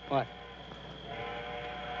tip. What?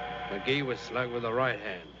 McGee was slugged with the right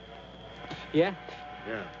hand. Yeah?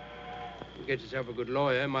 Yeah. You get yourself a good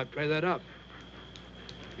lawyer, might play that up.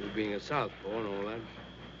 You being a southpaw and all that.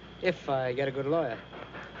 If I get a good lawyer.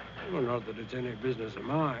 Well, not that it's any business of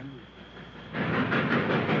mine.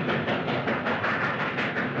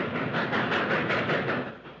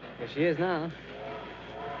 Here she is now.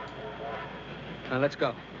 Now, let's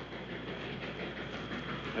go.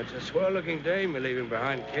 That's a swell-looking dame you're leaving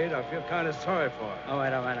behind, kid. I feel kind of sorry for her. All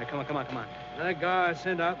right. Come on. That guy I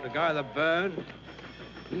sent out, the guy that burned,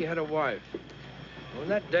 he had a wife. When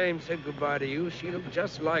that dame said goodbye to you, she looked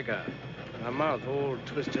just like her. Her mouth all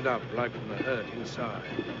twisted up, like from the hurt inside.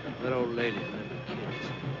 That old lady and them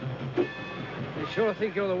kids. They sure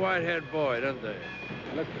think you're the white-haired boy, don't they?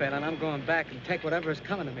 Look, Phelan, I'm going back and take whatever is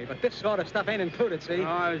coming to me, but this sort of stuff ain't included, see? No,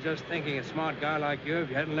 I was just thinking, a smart guy like you, if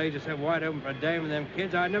you hadn't laid yourself wide open for a dame and them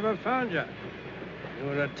kids, I'd never have found you. You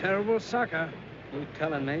were a terrible sucker. You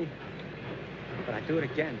telling me? But I'd do it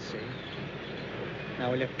again, see? Now,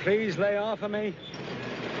 will you please lay off of me?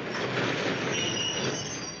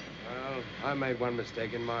 Well, I made one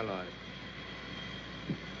mistake in my life.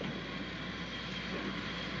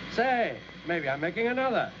 Say, maybe I'm making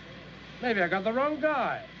another. Maybe I got the wrong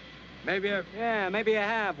guy. Maybe I... Yeah, maybe you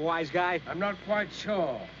have, wise guy. I'm not quite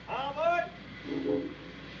sure. Albert!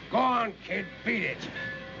 Go on, kid, beat it.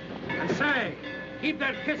 And say, keep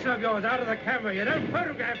that kiss of yours out of the camera. You don't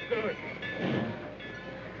photograph good.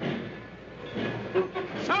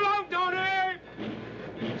 So long, Tony!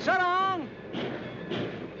 So long!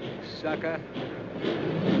 Sucker.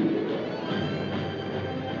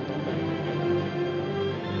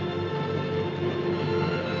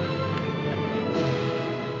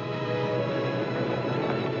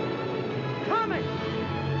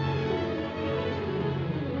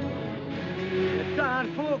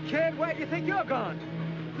 Fool, kid, where do you think you're going?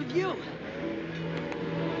 With you.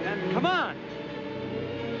 Then come on.